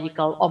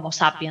biological Homo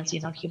sapiens,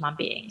 human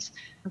beings.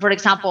 For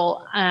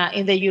example,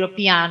 in the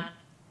European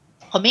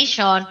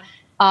Commission,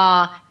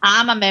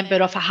 I'm a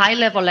member of a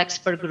high-level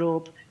expert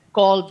group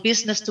called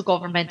Business to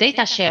Government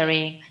Data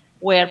Sharing,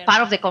 where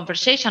part of the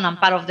conversation and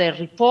part of the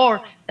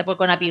report that we're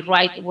going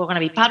to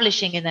be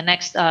publishing in the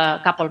next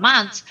couple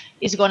months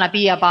is going to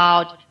be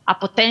about a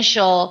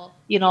potential,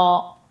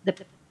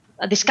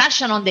 a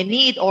discussion on the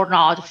need or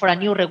not for a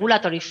new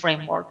regulatory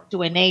framework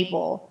to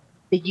enable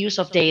the use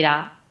of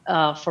data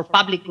for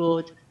public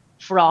good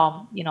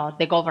from,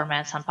 the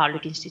governments and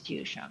public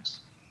institutions.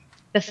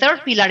 The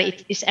third pillar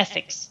is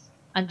ethics.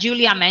 And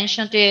Julia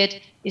mentioned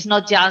it. It's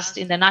not just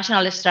in the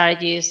national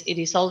strategies, it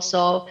is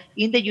also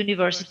in the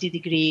university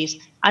degrees,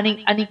 and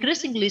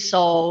increasingly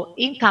so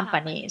in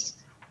companies.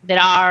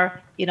 There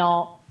are,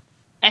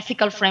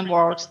 ethical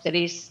frameworks. There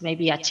is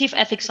maybe a chief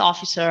ethics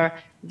officer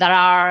that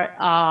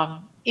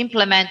are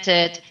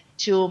implemented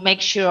to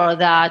make sure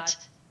that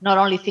not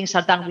only things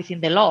are done within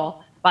the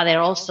law, but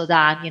they're also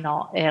done,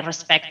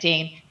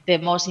 respecting the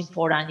most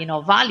important,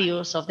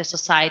 values of the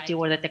society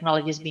where the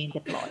technology is being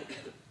deployed.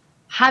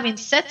 Having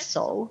said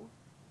so,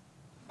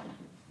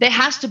 there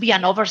has to be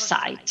an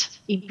oversight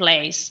in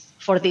place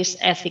for these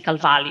ethical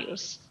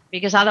values,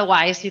 because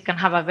otherwise you can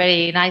have a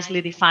very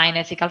nicely defined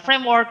ethical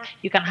framework.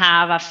 You can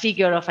have a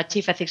figure of a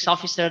chief ethics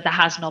officer that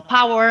has no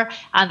power,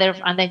 and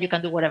then you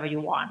can do whatever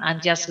you want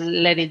and just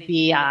let it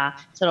be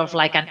sort of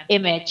like an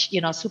image,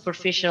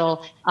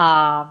 superficial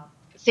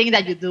thing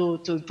that you do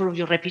to improve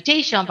your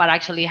reputation, but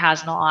actually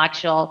has no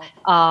actual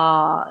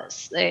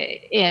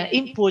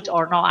input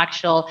or no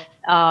actual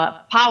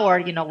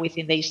power,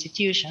 within the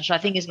institution. So I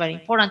think it's very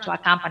important to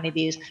accompany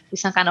this with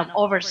some kind of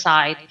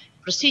oversight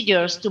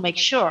procedures to make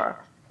sure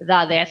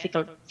that the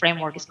ethical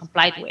framework is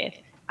complied with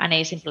and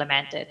is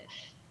implemented.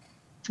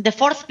 The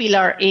fourth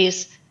pillar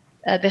is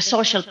the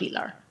social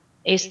pillar,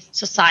 is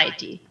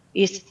society,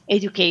 is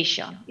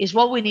education, is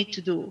what we need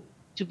to do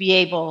to be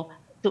able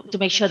to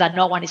make sure that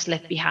no one is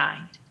left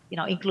behind,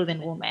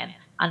 including women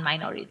and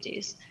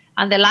minorities.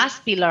 And the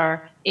last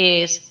pillar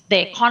is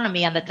the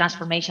economy and the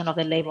transformation of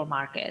the labor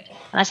market.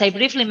 And as I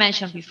briefly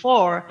mentioned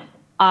before,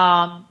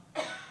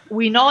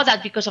 we know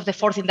that because of the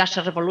fourth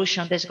industrial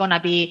revolution, there's going to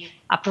be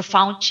a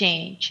profound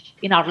change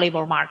in our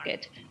labor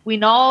market. We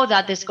know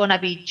that there's going to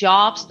be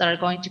jobs that are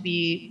going to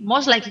be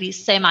most likely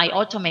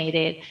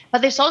semi-automated,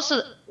 but there's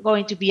also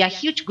going to be a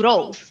huge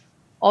growth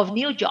of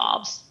new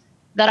jobs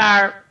that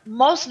are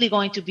mostly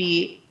going to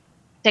be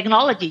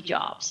technology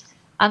jobs,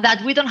 and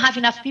that we don't have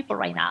enough people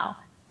right now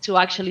to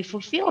actually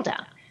fulfill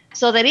them.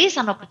 So there is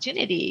an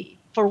opportunity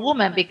for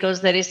women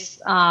because there is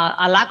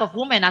a lack of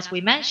women, as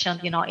we mentioned,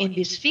 in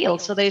this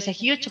field. So there is a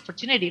huge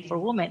opportunity for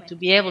women to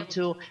be able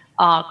to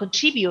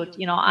contribute,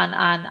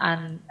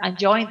 and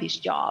join these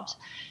jobs.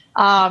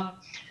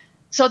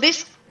 So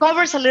this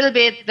covers a little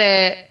bit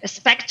the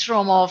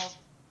spectrum of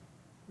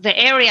the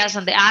areas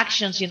and the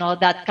actions,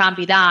 that can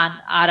be done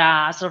at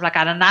a sort of like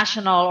at a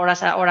national or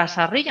as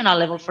a regional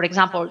level. For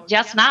example,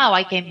 just now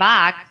I came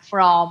back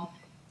from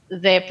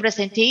the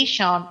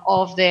presentation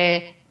of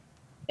the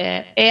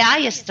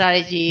AI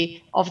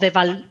strategy of the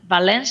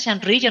Valencian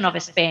region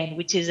of Spain,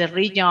 which is a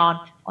region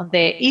on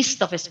the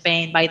east of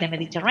Spain by the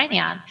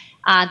Mediterranean.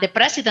 And the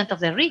president of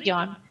the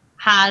region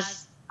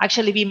has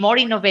actually been more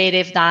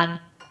innovative than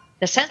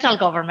the central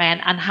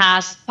government and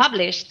has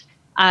published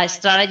a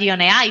strategy on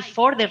AI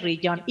for the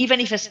region, even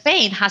if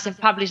Spain hasn't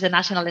published the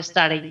national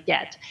strategy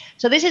yet.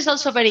 So this is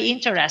also very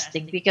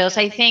interesting because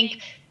I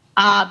think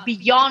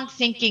beyond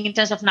thinking in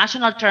terms of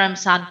national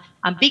terms and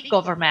big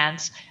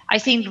governments, I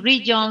think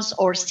regions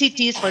or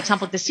cities, for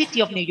example, the city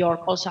of New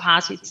York also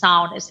has its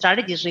own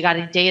strategies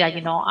regarding data,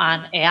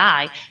 and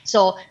AI.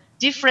 So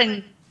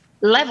different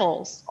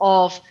levels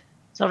of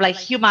sort of like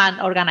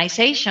human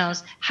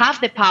organizations have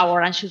the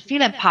power and should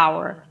feel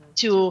empowered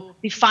to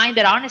define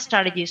their own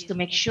strategies to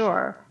make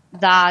sure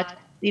that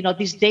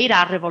this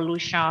data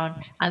revolution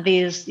and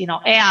this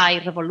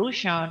AI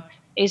revolution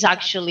is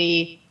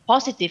actually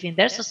positive in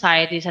their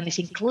societies and is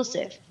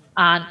inclusive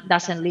and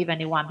doesn't leave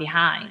anyone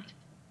behind.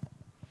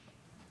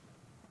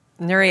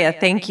 Nuria,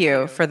 thank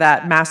you for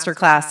that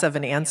masterclass of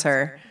an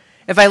answer.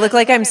 If I look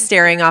like I'm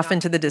staring off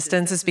into the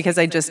distance, it's because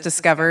I just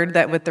discovered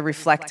that with the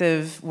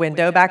reflective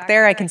window back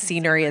there, I can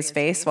see Nuria's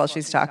face while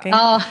she's talking.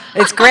 Oh.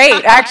 It's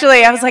great.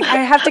 Actually, I was like, I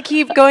have to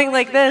keep going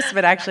like this,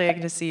 but actually I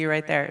can just see you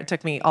right there. It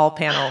took me all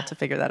panel to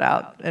figure that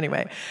out.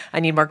 Anyway, I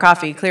need more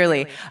coffee,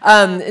 clearly.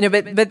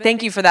 But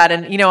thank you for that.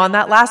 And, on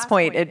that last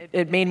point,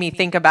 it made me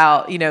think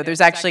about, there's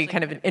actually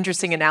kind of an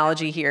interesting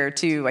analogy here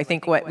to, I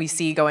think, what we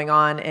see going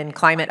on in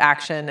climate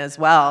action as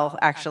well,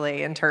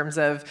 actually, in terms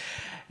of,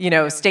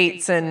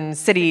 states and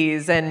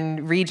cities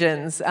and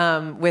regions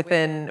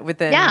within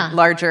Yeah.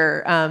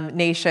 larger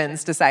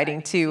nations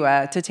deciding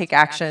to take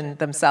action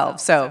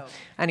themselves. So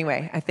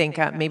anyway, I think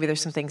maybe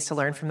there's some things to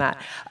learn from that.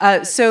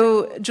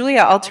 So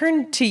Julia, I'll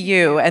turn to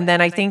you, and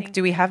then I think,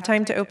 do we have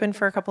time to open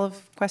for a couple of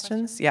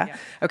questions? Yeah.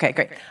 Okay,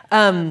 great.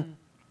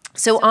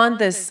 So on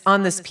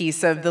this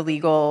piece of the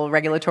legal,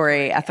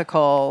 regulatory,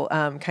 ethical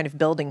kind of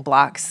building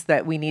blocks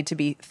that we need to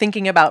be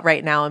thinking about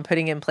right now and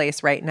putting in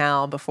place right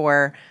now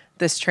before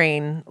this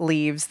train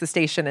leaves the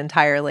station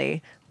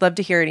entirely, love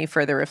to hear any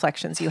further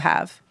reflections you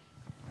have.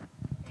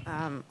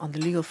 On the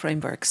legal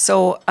framework.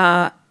 So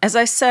as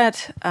I said,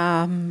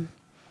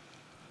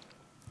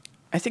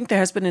 I think there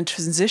has been a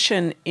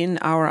transition in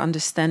our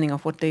understanding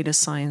of what data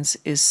science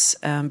is.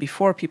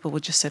 Before, people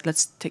would just say,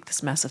 let's take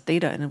this massive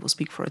data and it will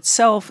speak for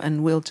itself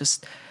and we'll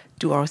just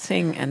do our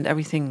thing and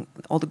everything,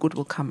 all the good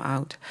will come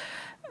out.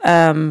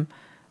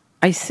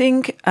 I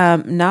think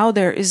now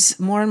there is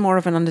more and more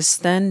of an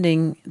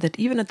understanding that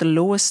even at the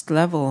lowest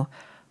level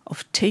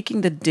of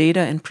taking the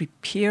data and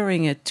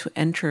preparing it to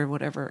enter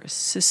whatever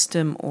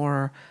system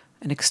or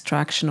an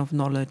extraction of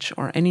knowledge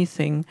or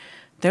anything,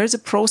 there is a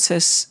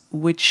process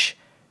which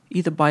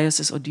either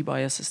biases or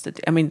debiases the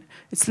data. I mean,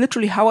 it's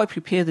literally how I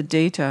prepare the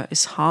data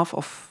is half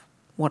of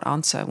what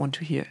answer I want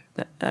to hear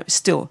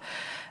still.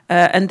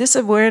 And this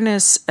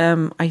awareness,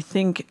 I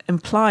think,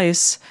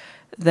 implies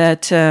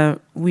that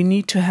we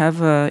need to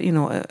have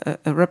a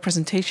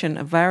representation,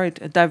 a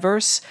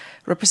diverse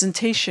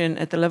representation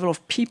at the level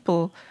of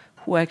people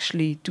who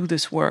actually do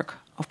this work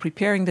of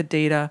preparing the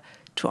data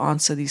to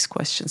answer these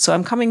questions. So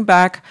I'm coming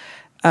back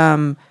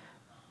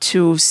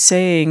to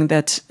saying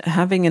that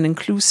having an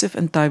inclusive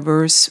and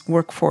diverse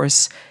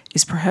workforce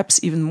is perhaps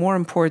even more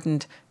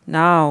important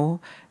now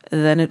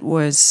than it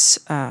was,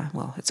 it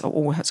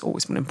has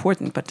always been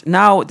important, but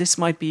now this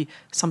might be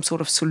some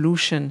sort of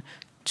solution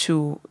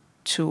to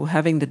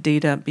having the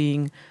data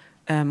being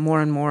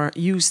more and more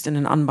used in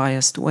an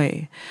unbiased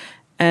way.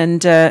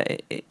 And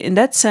in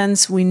that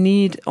sense, we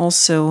need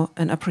also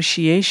an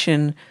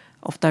appreciation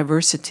of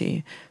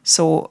diversity.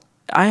 So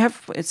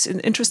it's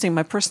interesting,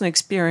 my personal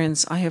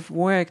experience, I have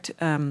worked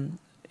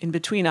in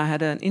between. I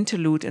had an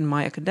interlude in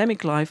my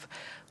academic life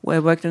where I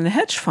worked in a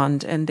hedge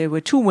fund and there were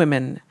 2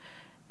 women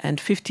and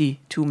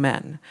 52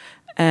 men.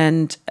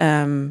 And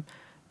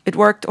it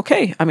worked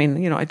okay. I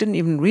mean, I didn't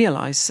even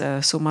realize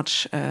so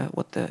much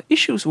what the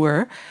issues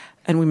were,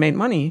 and we made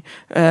money.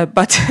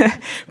 But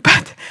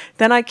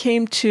then I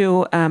came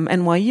to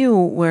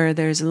NYU, where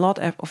there's a lot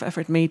of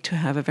effort made to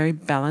have a very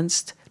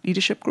balanced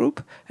leadership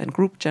group and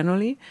group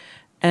generally.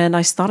 And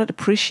I started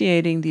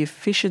appreciating the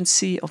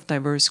efficiency of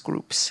diverse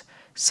groups.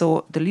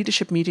 So the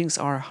leadership meetings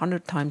are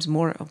 100 times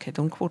more, okay,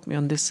 don't quote me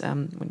on this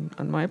on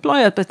my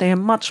employer, but they are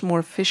much more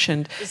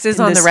efficient. This is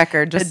on the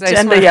record, just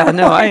agenda. Yeah,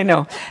 no, I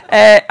know.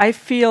 I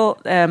feel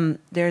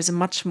there's a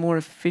much more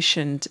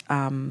efficient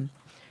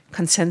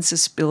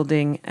consensus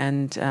building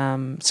and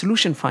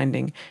solution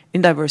finding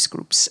in diverse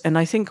groups. And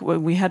I think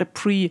we had a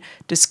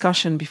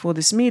pre-discussion before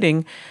this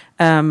meeting.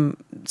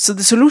 So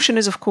the solution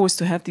is, of course,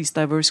 to have these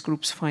diverse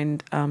groups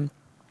find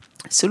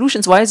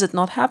solutions. Why is it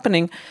not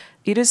happening?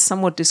 It is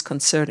somewhat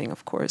disconcerting,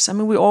 of course. I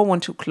mean, we all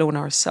want to clone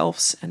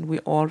ourselves, and we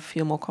all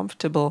feel more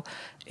comfortable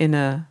in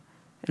an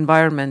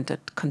environment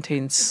that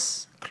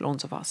contains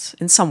clones of us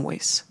in some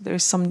ways. There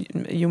is some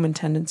human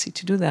tendency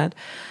to do that.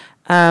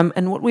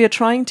 And what we are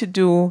trying to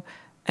do,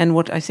 and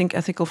what I think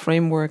ethical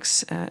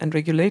frameworks and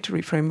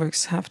regulatory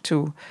frameworks have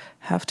to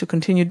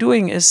continue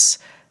doing, is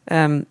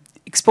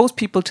expose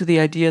people to the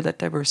idea that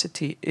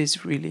diversity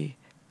is really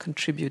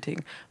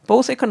contributing,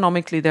 both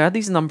economically. There are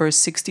these numbers,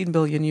 16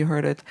 billion, you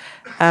heard it,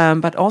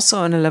 but also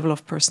on a level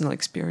of personal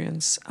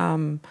experience.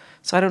 So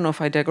I don't know if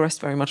I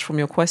digressed very much from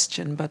your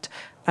question, but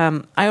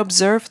I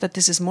observe that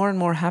this is more and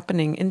more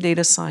happening in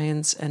data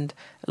science, and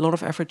a lot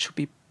of effort should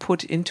be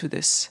put into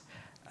this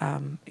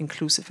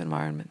inclusive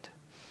environment.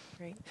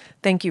 Great.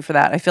 Thank you for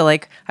that. I feel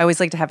like I always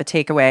like to have a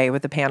takeaway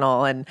with the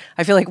panel, and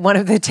I feel like one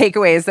of the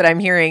takeaways that I'm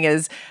hearing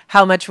is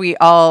how much we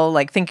all,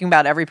 like, thinking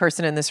about every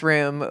person in this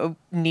room,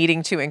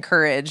 needing to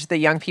encourage the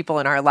young people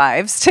in our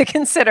lives to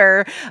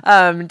consider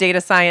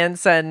data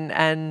science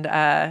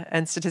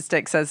and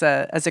statistics as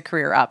a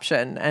career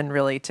option, and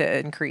really to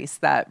increase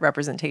that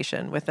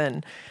representation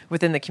within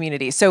the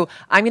community. So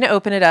I'm going to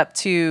open it up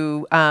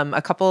to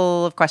a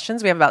couple of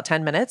questions. We have about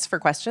 10 minutes for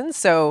questions,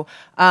 so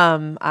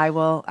I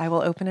will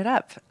open it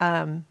up.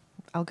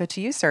 I'll go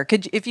to you, sir.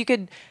 If you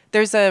could,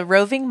 there's a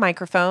roving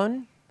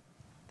microphone.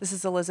 This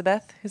is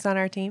Elizabeth, who's on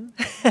our team.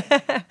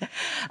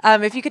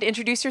 If you could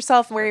introduce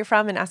yourself, where you're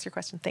from, and ask your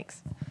question.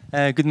 Thanks.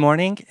 Good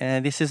morning.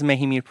 This is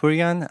Mehimir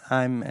Puryan.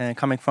 I'm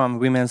coming from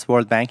Women's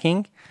World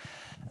Banking.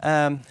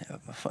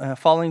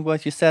 Following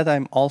what you said,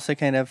 I'm also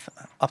kind of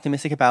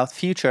optimistic about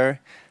future,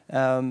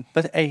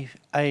 but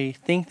I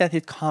think that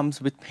it comes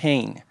with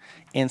pain.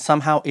 And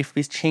somehow, if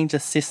we change the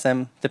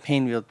system, the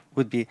pain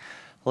would be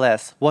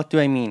less. What do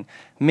I mean?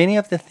 Many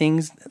of the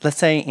things, let's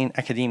say in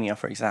academia,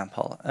 for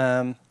example,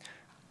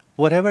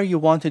 whatever you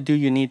want to do,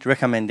 you need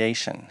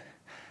recommendation.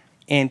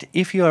 And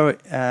if you're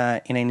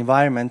in an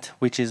environment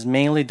which is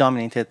mainly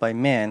dominated by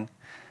men,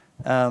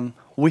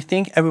 we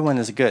think everyone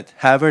is good.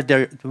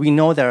 However, we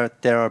know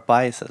there are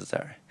biases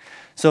there.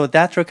 So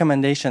that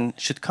recommendation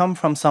should come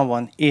from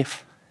someone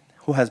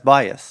who has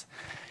bias.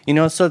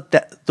 So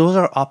those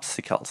are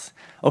obstacles.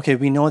 Okay,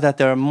 we know that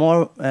there are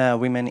more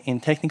women in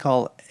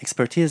technical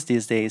expertise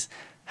these days.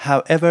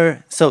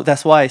 However, so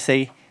that's why I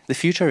say the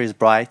future is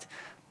bright,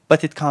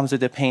 but it comes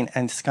with a pain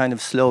and it's kind of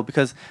slow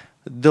because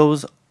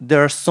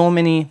there are so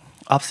many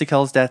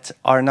obstacles that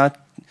are not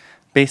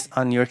based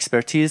on your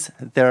expertise.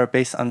 They're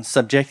based on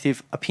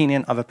subjective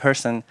opinion of a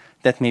person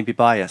that may be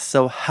biased.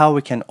 So how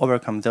we can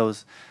overcome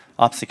those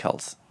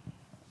obstacles?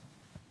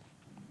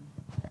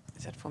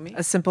 Is that for me?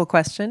 A simple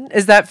question.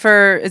 Is that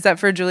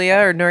for Julia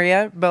or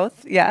Nuria?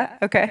 Both? Yeah.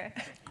 Okay.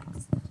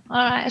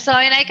 All right. So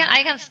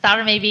I can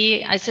start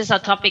maybe. This is a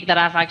topic that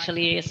I've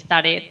actually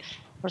studied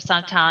for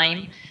some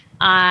time,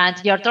 and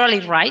you're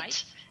totally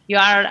right. You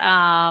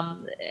are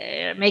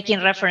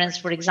making reference,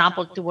 for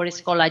example, to what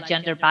is called a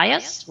gender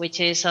bias,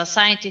 which is a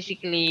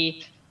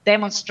scientifically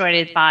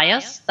demonstrated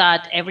bias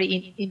that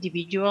every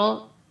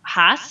individual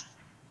has,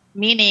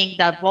 meaning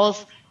that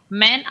both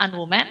men and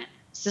women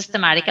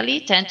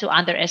systematically tend to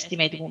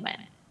underestimate women.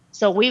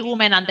 So we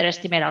women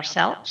underestimate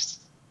ourselves,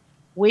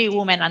 we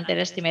women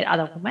underestimate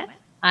other women,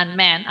 and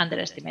men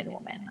underestimate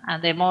women.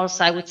 And the most,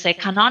 I would say,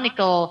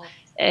 canonical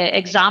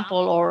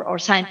example or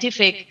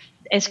scientific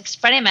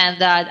experiment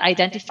that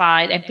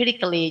identified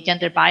empirically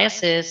gender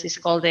biases is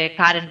called the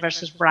Karen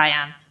versus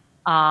Brian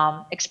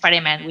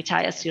experiment, which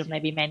I assume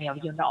maybe many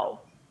of you know.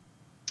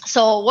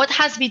 So what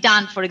has been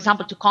done, for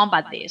example, to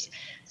combat this?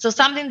 So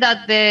something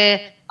that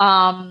the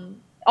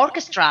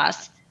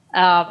orchestras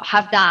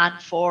have done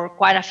for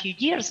quite a few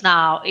years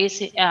now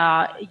is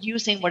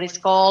using what is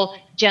called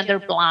gender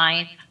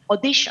blind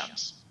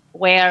auditions,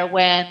 where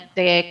when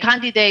the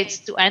candidates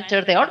to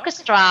enter the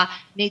orchestra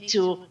need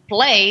to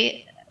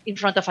play in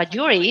front of a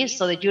jury,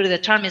 so the jury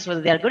determines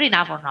whether they're good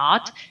enough or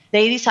not,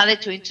 they decided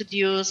to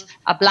introduce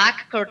a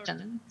black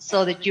curtain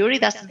so the jury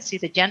doesn't see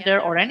the gender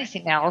or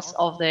anything else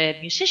of the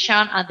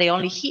musician, and they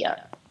only hear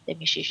the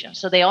musician.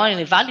 So they're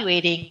only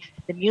evaluating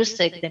the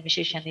music the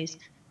musician is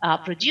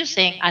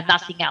producing and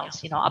nothing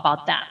else,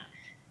 about them.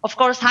 Of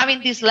course,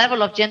 having this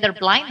level of gender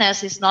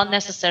blindness is not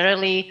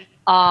necessarily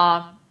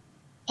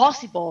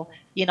possible,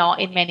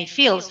 in many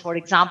fields. For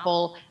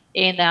example,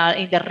 in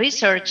the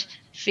research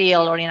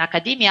field or in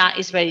academia,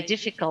 is very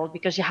difficult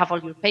because you have all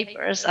your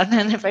papers and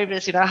then the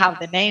papers don't have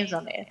the names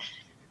on it.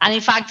 And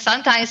in fact,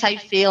 sometimes I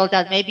feel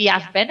that maybe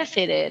I've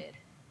benefited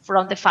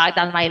from the fact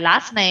that my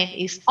last name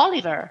is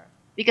Oliver,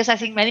 because I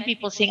think many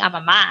people think I'm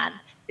a man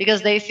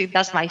because they think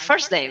that's my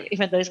first name,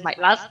 even though it's my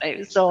last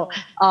name. So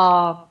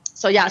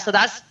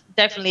that's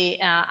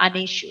definitely an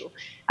issue.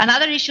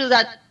 Another issue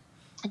that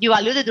you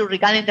alluded to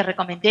regarding the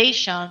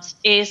recommendations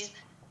is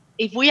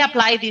if we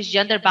apply this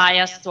gender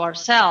bias to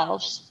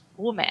ourselves,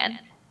 women,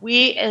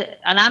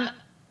 and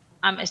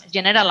I'm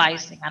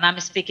generalizing and I'm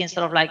speaking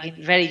sort of like in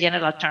very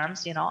general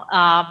terms,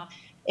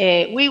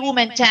 we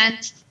women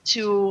tend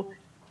to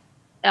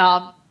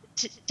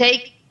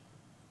take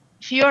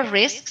fewer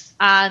risks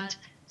and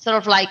sort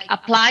of like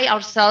apply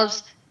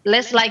ourselves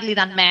less likely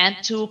than men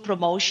to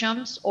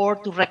promotions or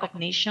to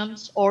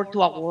recognitions or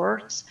to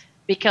awards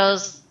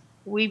because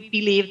we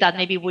believe that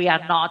maybe we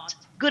are not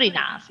good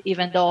enough,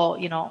 even though,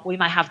 we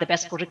might have the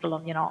best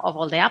curriculum, of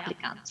all the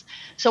applicants.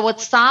 So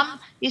what some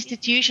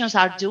institutions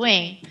are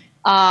doing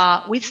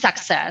with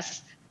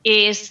success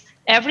is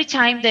every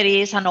time there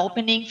is an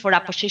opening for a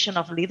position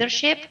of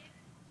leadership,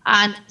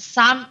 and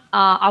some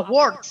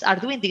awards are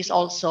doing this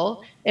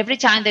also, every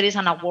time there is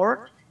an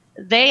award,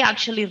 they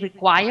actually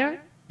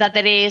require that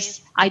there is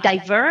a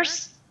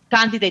diverse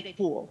candidate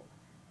pool.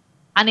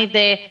 And if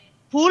the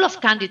pool of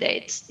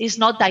candidates is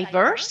not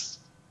diverse,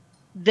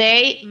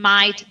 they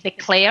might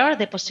declare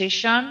the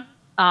position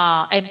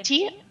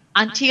empty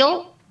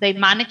until they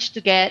manage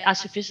to get a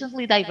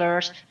sufficiently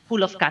diverse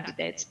pool of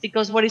candidates.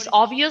 Because what is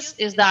obvious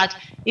is that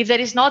if there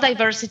is no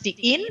diversity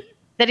in,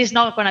 there is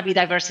not going to be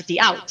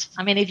diversity out.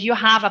 I mean, if you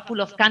have a pool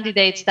of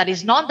candidates that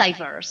is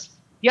non-diverse,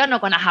 you're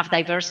not going to have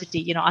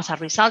diversity, as a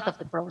result of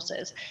the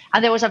process.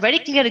 And there was a very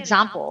clear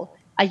example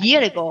a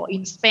year ago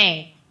in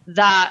Spain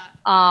that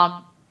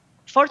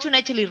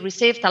fortunately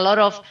received a lot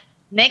of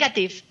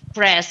negative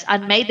press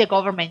and made the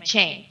government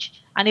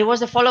change. And it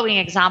was the following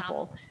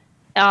example.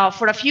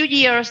 For a few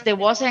years, there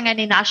wasn't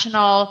any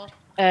national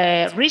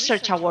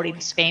research award in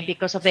Spain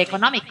because of the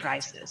economic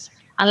crisis.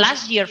 And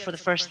last year, for the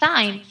first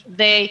time,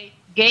 they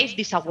gave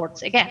these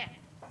awards again.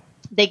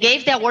 They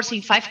gave the awards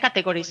in 5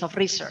 categories of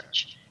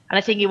research. And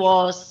I think it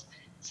was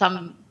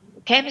some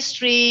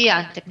chemistry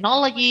and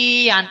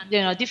technology and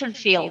different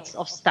fields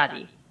of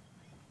study.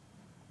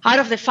 Out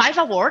of the 5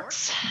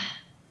 awards,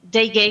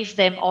 they gave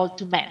them all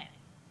to men.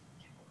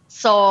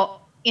 So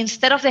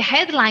instead of the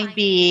headline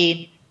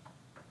being,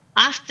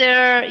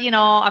 after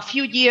a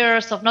few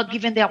years of not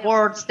giving the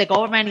awards, the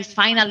government is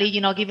finally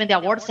giving the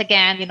awards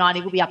again, and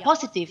it will be a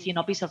positive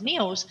piece of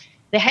news.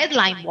 The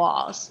headline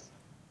was,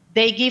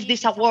 they give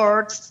these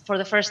awards for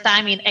the first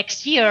time in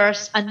X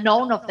years, and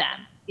none of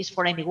them is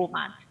for any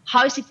woman.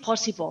 How is it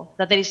possible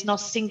that there is no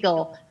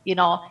single,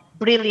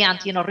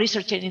 brilliant,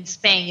 researcher in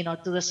Spain,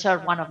 to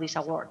deserve one of these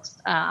awards,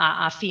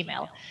 a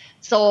female?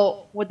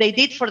 So what they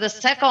did for the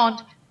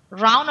second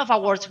round of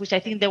awards, which I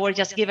think they were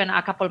just given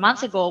a couple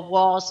months ago,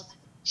 was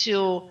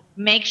to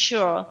make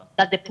sure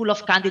that the pool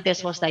of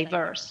candidates was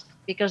diverse.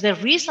 Because the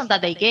reason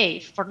that they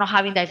gave for not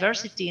having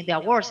diversity in the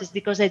awards is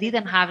because they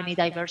didn't have any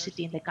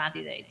diversity in the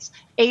candidates.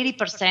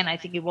 80%, I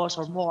think it was,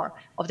 or more,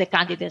 of the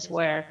candidates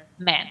were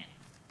men.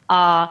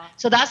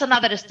 So that's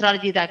another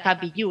strategy that can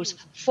be used,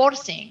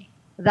 forcing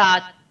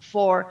that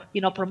for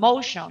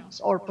promotions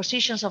or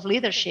positions of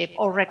leadership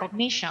or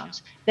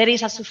recognitions, there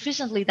is a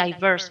sufficiently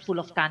diverse pool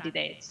of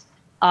candidates.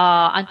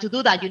 And to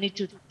do that, you need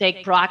to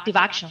take proactive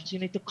actions. You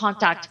need to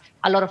contact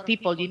a lot of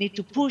people. You need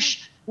to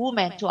push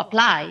women to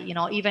apply,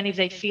 even if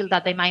they feel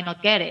that they might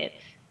not get it,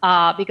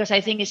 because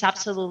I think it's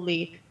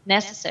absolutely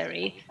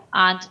necessary.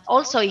 And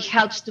also it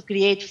helps to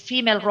create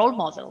female role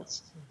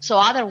models. So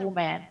other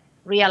women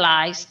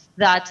realize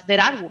that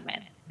there are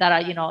women that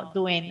are,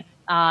 doing,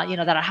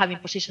 that are having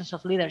positions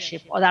of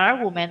leadership, or there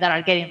are women that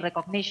are getting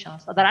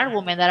recognitions, or there are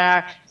women that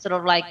are sort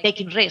of like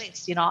taking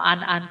risks,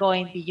 and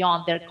going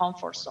beyond their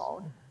comfort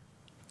zone.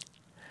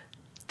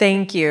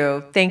 Thank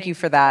you. Thank you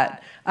for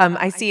that.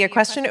 I see a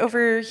question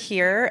over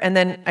here, and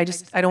then I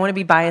don't want to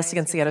be biased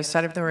against the other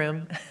side of the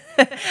room.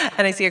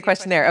 And I see a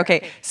question there.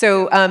 Okay,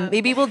 so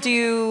maybe we'll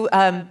do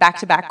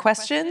back-to-back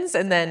questions,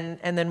 and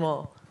then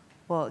we'll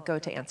go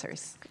to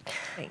answers.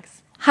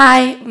 Thanks.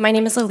 Hi, my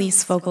name is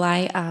Elise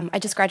Vogelai. I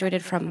just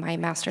graduated from my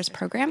master's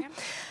program.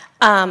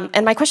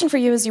 And my question for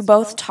you is, you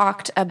both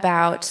talked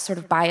about sort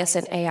of bias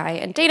in AI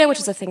and data, which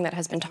is a thing that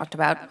has been talked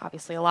about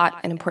obviously a lot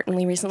and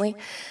importantly recently.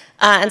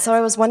 And so I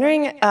was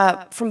wondering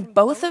from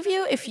both of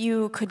you if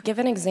you could give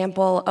an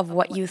example of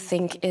what you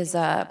think is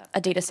a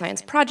data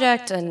science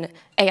project, an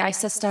AI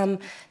system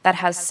that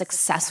has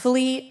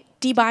successfully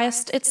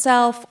debiased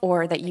itself,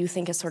 or that you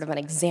think is sort of an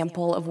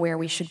example of where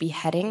we should be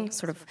heading,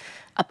 sort of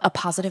a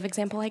positive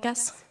example, I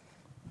guess.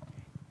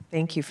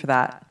 Thank you for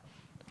that.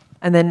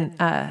 And then,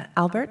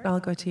 Albert,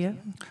 I'll go to you.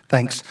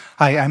 Thanks.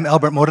 Hi, I'm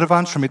Albert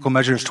Moravans from Equal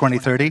Measures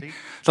 2030.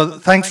 So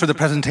thanks for the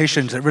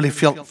presentations. It really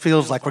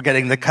feels like we're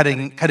getting the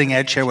cutting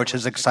edge here, which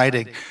is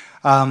exciting.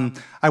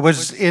 I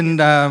was in,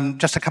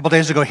 just a couple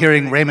days ago,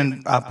 hearing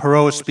Raymond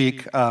Pryor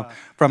speak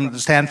from the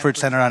Stanford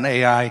Center on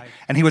AI,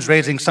 and he was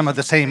raising some of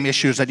the same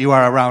issues that you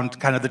are around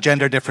kind of the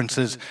gender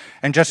differences.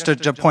 And just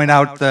to point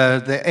out,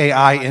 the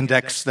AI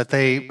index that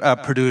they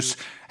produce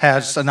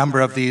has a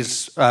number of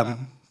these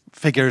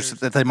figures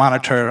that they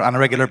monitor on a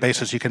regular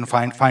basis. You can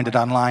find it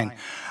online.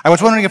 I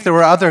was wondering if there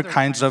were other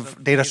kinds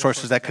of data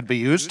sources that could be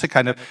used to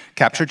kind of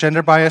capture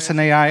gender bias in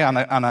AI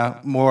on a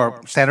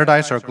more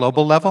standardized or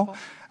global level.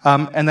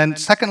 And then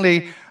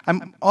secondly,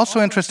 I'm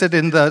also interested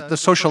in the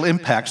social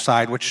impact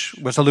side, which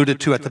was alluded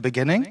to at the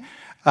beginning.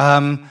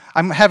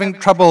 I'm having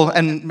trouble,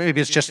 and maybe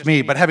it's just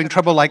me, but having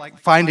trouble like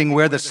finding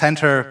where the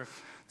center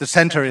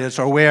is,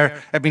 or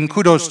where, I mean,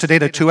 kudos to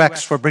Data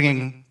 2X for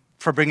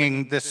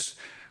bringing this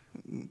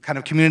kind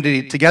of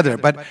community together,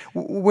 but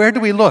where do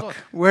we look?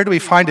 Where do we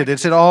find it?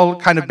 Is it all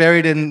kind of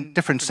buried in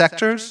different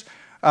sectors?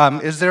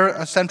 Is there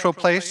a central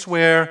place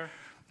where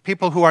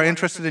people who are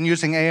interested in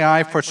using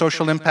AI for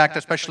social impact,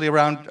 especially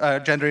around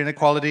gender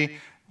inequality,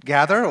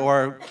 gather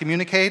or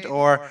communicate?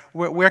 Or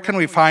where can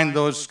we find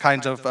those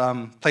kinds of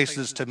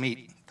places to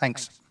meet?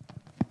 Thanks.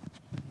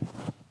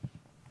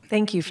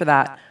 Thank you for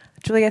that.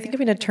 Julie, I think I'm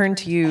going to turn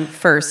to you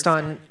first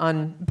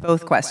on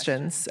both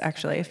questions,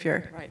 actually, if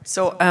you're... Right.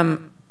 So,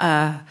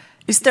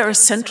 is there a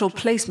central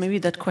place? Maybe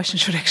that question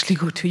should actually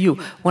go to you.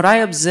 What I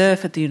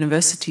observe at the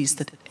universities,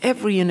 that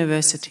every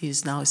university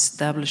is now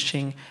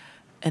establishing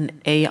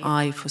an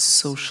AI for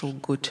social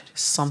good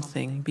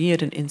something, be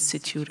it an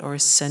institute or a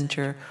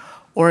center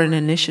or an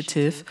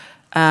initiative.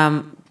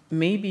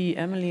 Maybe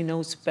Emily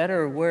knows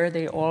better where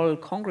they all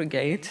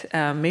congregate.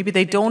 Maybe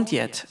they don't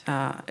yet.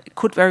 It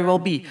could very well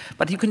be.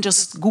 But you can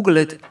just Google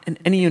it in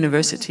any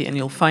university and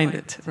you'll find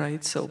it,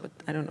 right? So, but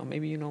I don't know,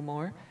 maybe you know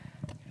more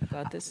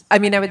about this? I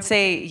mean, I would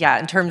say, yeah,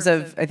 in terms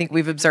of, I think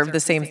we've observed the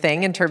same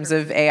thing in terms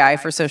of AI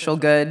for social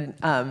good,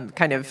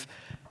 kind of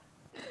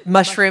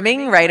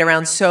mushrooming right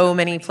around so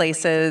many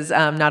places,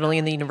 not only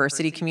in the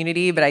university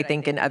community, but I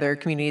think in other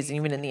communities and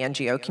even in the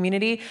NGO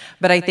community.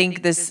 But I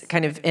think this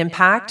kind of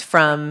impact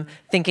from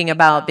thinking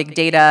about big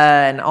data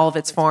and all of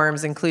its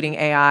forms, including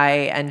AI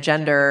and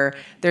gender,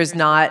 there's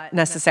not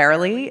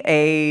necessarily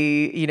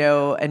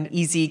an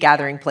easy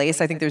gathering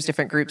place. I think there's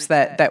different groups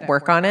that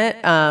work on it.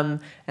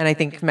 And I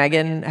think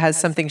Megan has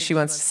something she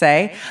wants to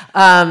say.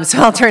 So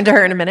I'll turn to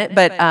her in a minute.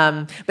 But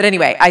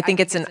anyway, I think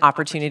it's an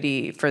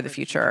opportunity for the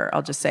future,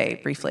 I'll just say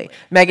briefly.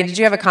 Megan, did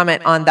you have a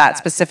comment on that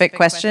specific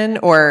question,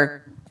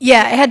 or?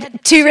 Yeah, I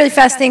had two really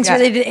fast things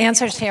related to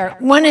answers here.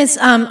 One is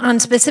on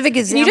specific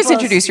examples. Can you just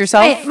introduce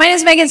yourself? Hi, my name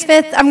is Megan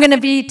Smith. I'm going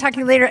to be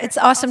talking later. It's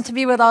awesome to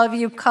be with all of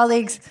you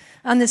colleagues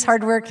on this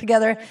hard work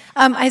together.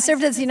 I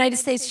served as the United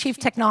States Chief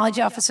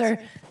Technology Officer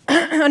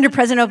under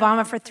President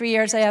Obama for 3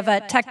 years. I have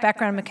a tech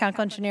background,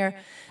 mechanical engineer.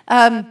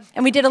 And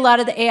we did a lot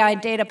of the AI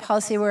data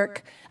policy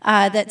work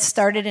that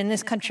started in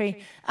this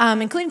country,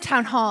 including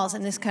town halls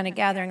and this kind of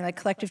gathering, like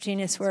collective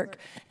genius work,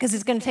 because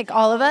it's going to take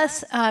all of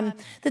us.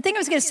 The thing I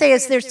was going to say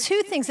is there's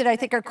two things that I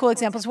think are cool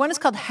examples. One is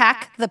called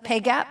Hack the Pay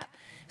Gap,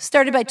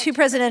 started by 2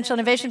 presidential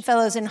innovation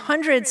fellows and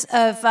hundreds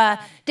of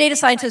data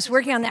scientists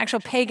working on the actual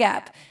pay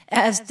gap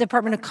as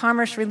Department of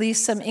Commerce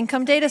released some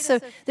income data. So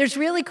there's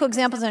really cool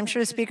examples, and I'm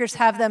sure the speakers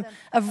have them,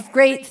 of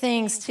great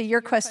things to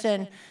your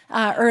question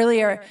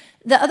earlier.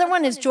 The other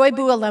one is Joy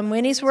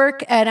Bua-Lamwini's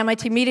work at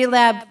MIT Media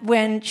Lab.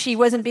 When she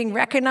wasn't being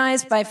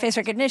recognized by face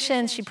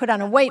recognition, she put on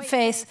a white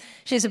face.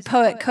 She's a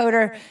poet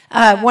coder.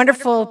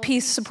 Wonderful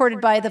piece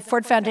supported by the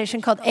Ford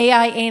Foundation called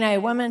AI Ain't I a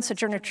Woman?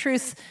 Sojourner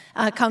Truth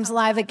comes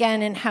live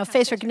again, and how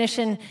face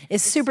recognition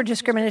is super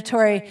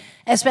discriminatory,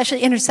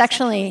 especially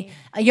intersectionally.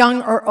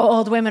 Young or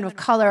old women of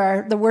color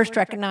are the worst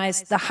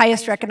recognized. The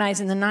highest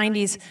recognized in the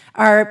 90s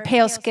are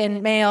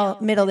pale-skinned male,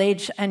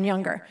 middle-aged, and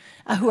younger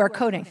who are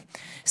coding.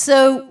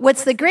 So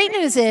what's the great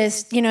news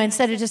is,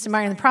 instead of just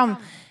admiring the problem,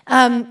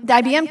 the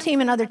IBM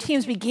team and other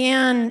teams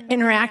began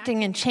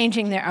interacting and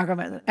changing their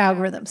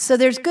algorithms. So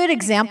there's good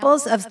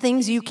examples of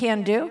things you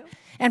can do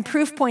and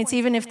proof points,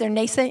 even if they're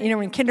nascent,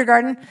 we're in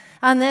kindergarten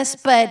on this,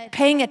 but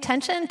paying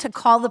attention to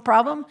call the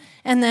problem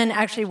and then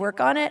actually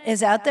work on it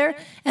is out there.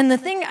 And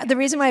the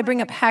reason why I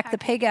bring up Hack the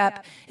Pay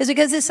Gap is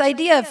because this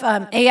idea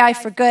of AI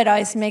for good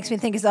always makes me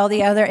think is all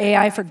the other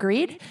AI for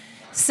greed.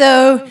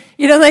 So,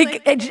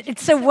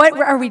 so what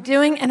are we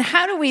doing, and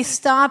how do we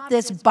stop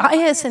this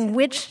bias in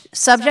which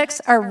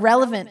subjects are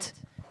relevant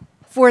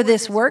for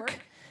this work?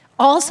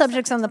 All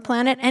subjects on the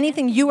planet,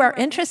 anything you are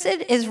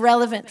interested is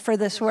relevant for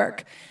this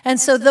work.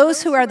 And so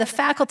those who are the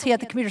faculty at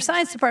the computer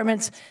science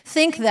departments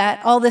think that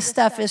all this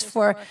stuff is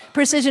for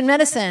precision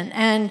medicine,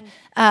 and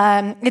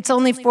it's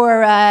only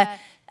for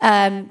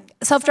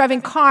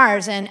self-driving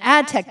cars and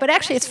ad tech, but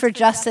actually it's for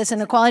justice and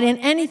equality and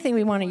anything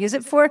we want to use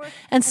it for.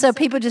 And so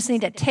people just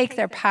need to take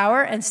their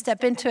power and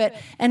step into it.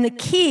 And the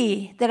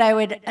key that I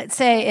would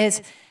say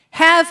is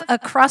have a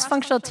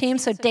cross-functional team,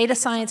 so data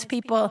science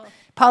people,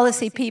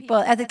 policy people,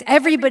 ethics,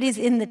 everybody's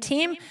in the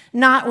team,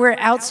 not we're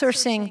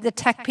outsourcing the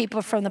tech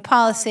people from the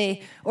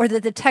policy or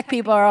that the tech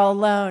people are all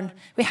alone.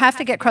 We have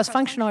to get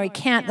cross-functional or we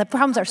can't. The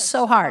problems are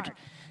so hard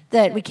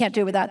that we can't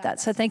do without that.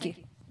 So thank you.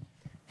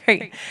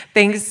 Great.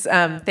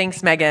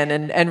 Thanks,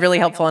 Megan, and really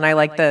helpful. And I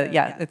like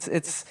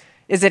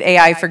is it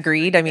AI for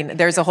greed? I mean,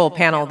 there's a whole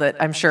panel that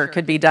I'm sure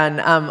could be done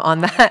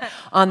on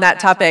that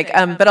topic.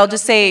 But I'll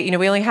just say,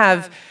 we only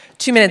have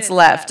 2 minutes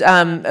left.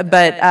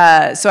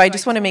 So I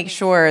just want to make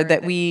sure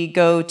that we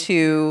go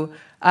to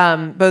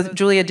both.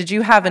 Julia, did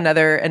you have an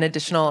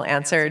additional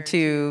answer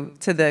to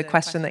the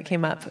question that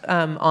came up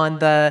on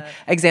the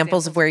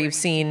examples of where you've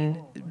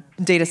seen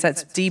data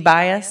sets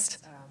debiased?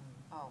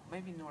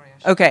 Maybe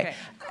Nuria. Okay.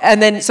 And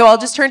then, so I'll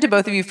just turn to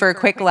both of you for a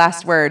quick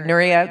last word.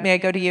 Nuria, may I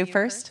go to you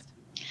first?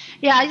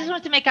 Yeah, I just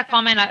wanted to make a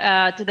comment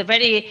to the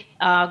very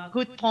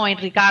good point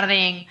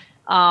regarding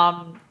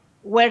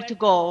where to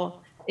go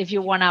if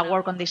you want to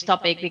work on this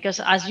topic, because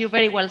as you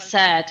very well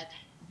said,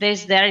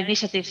 there are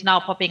initiatives now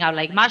popping out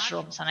like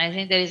mushrooms, and I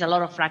think there is a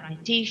lot of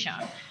fragmentation.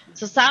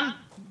 So some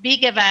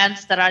big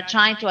events that are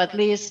trying to at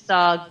least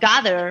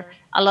gather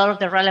a lot of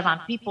the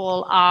relevant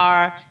people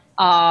are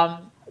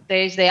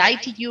there's the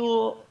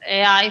ITU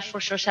AI for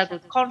Social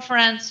Good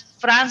conference.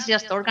 France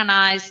just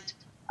organized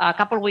a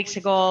couple of weeks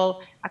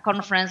ago a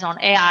conference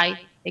on AI,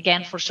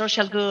 again, for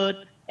social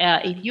good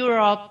in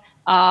Europe.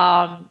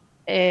 So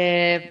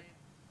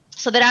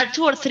there are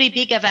 2 or 3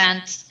 big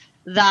events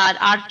that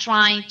are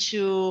trying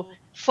to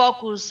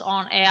focus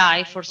on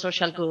AI for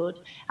social good.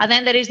 And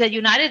then there is the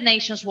United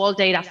Nations World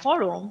Data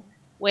Forum,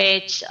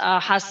 which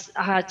has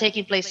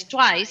taken place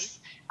twice.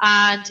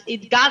 And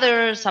it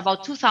gathers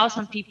about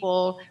 2,000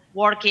 people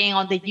working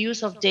on the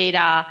use of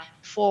data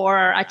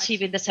for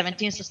achieving the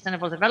 17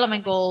 Sustainable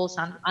Development Goals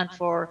and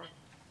for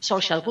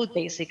social good,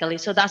 basically.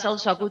 So that's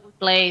also a good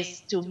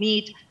place to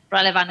meet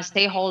relevant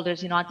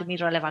stakeholders, and to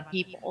meet relevant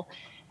people.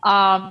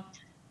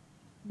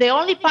 The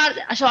only part,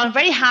 so I'm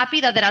very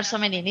happy that there are so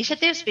many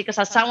initiatives, because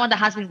as someone that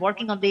has been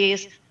working on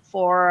this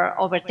for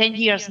over 10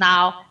 years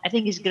now, I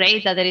think it's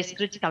great that there is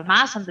critical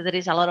mass and that there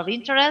is a lot of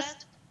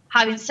interest.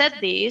 Having said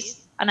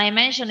this, and I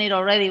mentioned it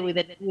already with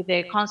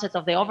the concept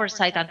of the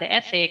oversight and the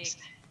ethics,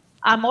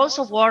 I'm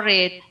also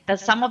worried that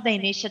some of the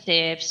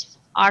initiatives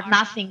are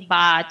nothing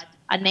but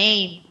a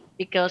name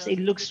because it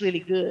looks really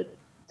good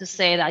to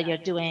say that you're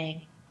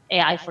doing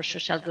AI for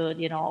social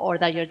good, or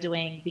that you're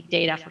doing big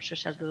data for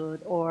social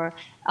good, or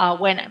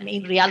when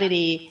in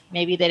reality,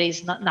 maybe there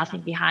is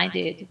nothing behind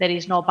it. There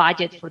is no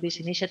budget for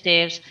these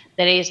initiatives.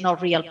 There is no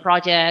real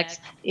projects.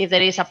 If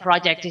there is a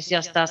project, it's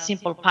just a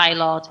simple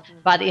pilot,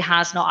 but it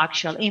has no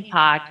actual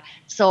impact.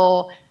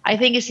 So I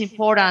think it's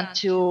important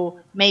to,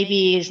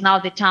 maybe it's now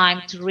the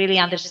time to really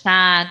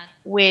understand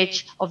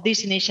which of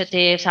these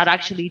initiatives are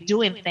actually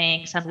doing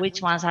things and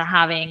which ones are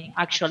having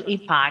actual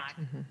impact,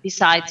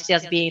 besides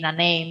just being a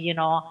name,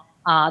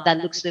 that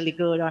looks really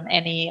good on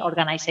any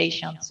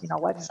organization's,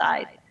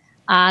 website.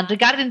 And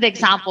regarding the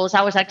examples,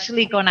 I was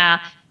actually going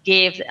to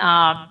give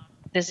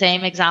the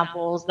same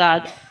examples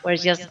that were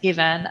just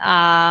given.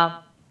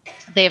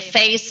 The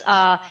face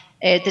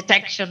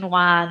detection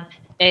one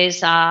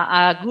is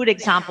a good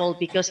example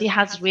because it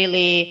has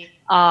really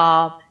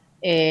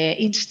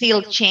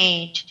instilled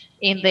change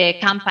in the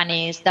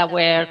companies that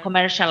were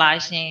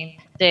commercializing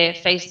the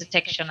face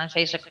detection and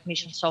face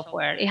recognition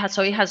software. It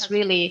has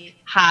really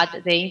had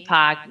the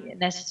impact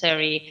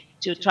necessary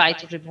to try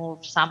to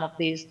remove some of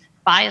these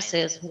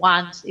biases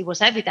once it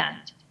was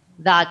evident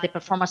that the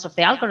performance of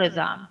the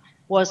algorithm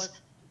was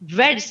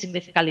very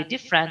significantly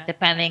different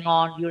depending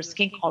on your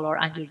skin color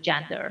and your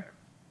gender.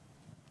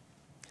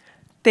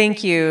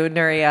 Thank you,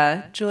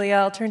 Nuria. Julia,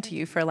 I'll turn to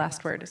you for a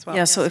last word as well.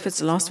 Yeah, so if it's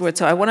the last word,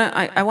 so I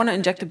want to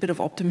inject a bit of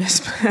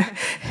optimism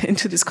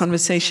into this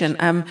conversation.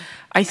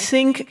 I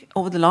think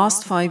over the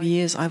last 5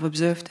 years, I've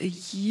observed a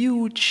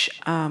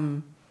huge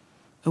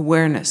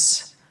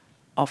awareness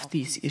of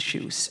these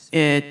issues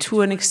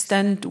to an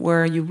extent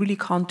where you really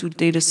can't do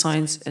data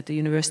science at the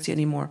university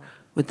anymore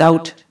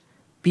without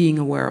being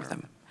aware of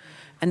them.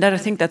 And that I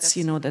think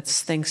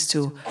that's thanks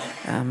to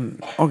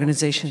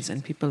organizations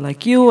and people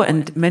like you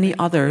and many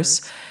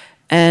others.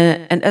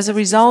 And as a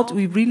result,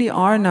 we really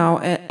are now,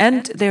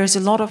 and there's a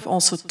lot of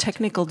also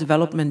technical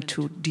development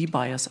to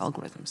debias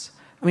algorithms.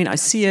 I mean, I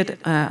see it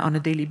on a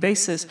daily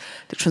basis.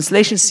 The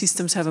translation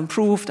systems have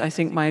improved. I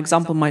think my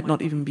example might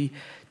not even be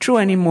true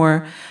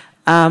anymore.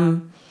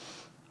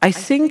 I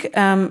think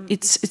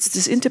it's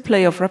this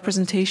interplay of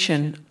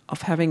representation,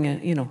 of having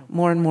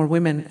more and more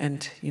women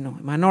and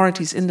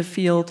minorities in the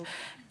field,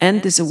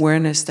 and this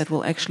awareness that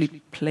will actually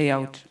play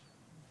out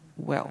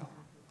well.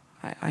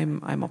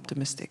 I'm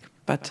optimistic,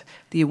 but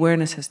the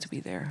awareness has to be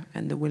there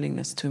and the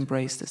willingness to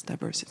embrace this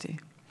diversity.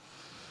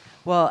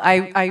 Well,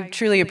 I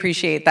truly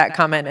appreciate that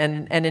comment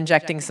and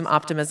injecting some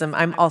optimism.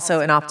 I'm also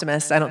an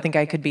optimist. I don't think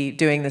I could be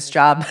doing this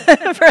job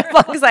for as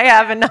long as I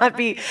have and not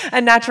be a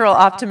natural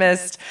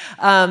optimist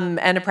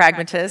and a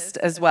pragmatist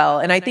as well.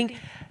 And I think,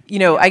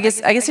 I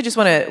guess I just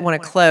want to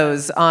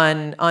close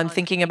on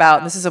thinking about,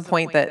 and this is a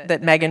point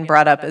that Megan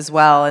brought up as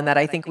well, and that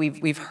I think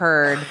we've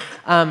heard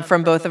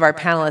from both of our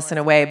panelists in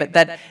a way, but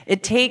that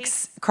it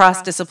takes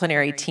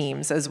cross-disciplinary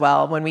teams as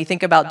well. When we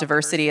think about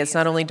diversity, it's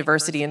not only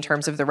diversity in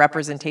terms of the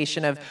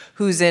representation of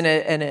who's in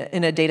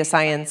a data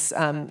science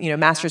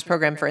master's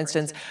program, for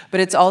instance, but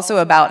it's also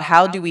about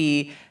how do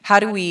we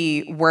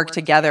work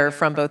together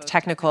from both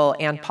technical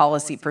and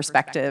policy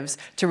perspectives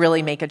to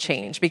really make a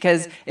change?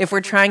 Because if we're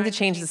trying to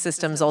change the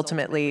systems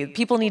ultimately,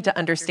 people need to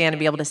understand and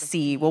be able to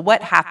see, well,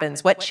 what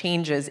happens, what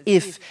changes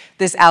if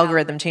this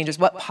algorithm changes,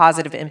 what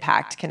positive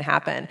impact can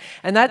happen?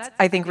 And that's,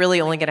 I think, really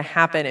only going to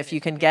happen if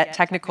you can get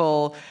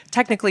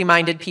technically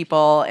minded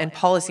people and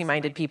policy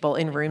minded people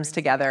in rooms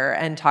together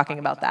and talking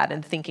about that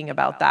and thinking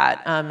about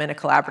that in a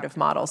collaborative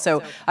model.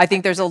 So I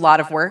think there's a lot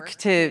of work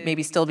to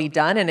maybe still be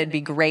done, and it'd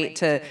be great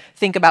to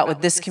think about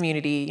with this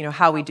community,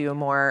 how we do a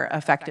more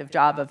effective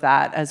job of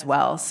that as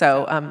well.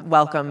 So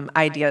welcome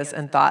ideas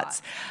and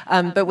thoughts.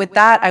 But with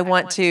that, I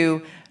want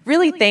to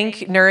really thank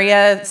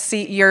Nuria.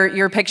 See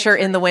your picture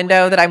in the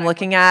window that I'm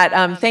looking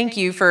at. Thank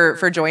you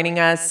for joining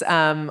us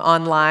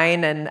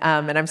online, and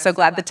I'm so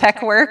glad the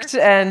tech worked,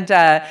 and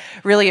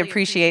really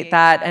appreciate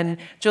that. And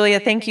Julia,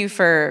 thank you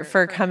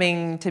for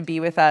coming to be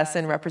with us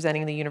and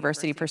representing the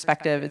university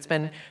perspective. It's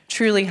been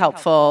truly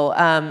helpful,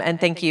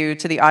 and thank you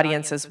to the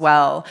audience as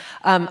well.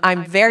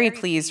 I'm very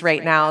pleased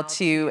right now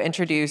to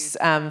introduce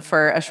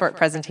for a short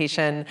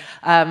presentation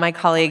my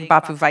colleague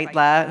Bapu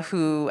Vaitla,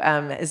 who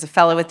is a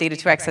fellow with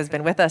Data2X, has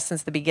been with us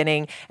since the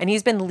beginning, and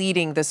he's been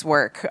leading this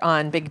work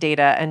on big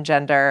data and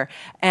gender.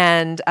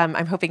 And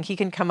I'm hoping he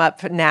can come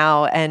up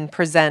now and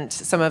present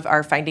some of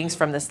our findings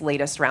from this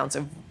latest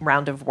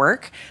round of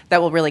work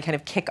that will really kind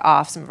of kick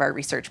off some of our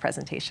research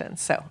presentations.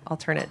 So I'll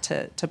turn it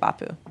to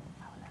Bapu.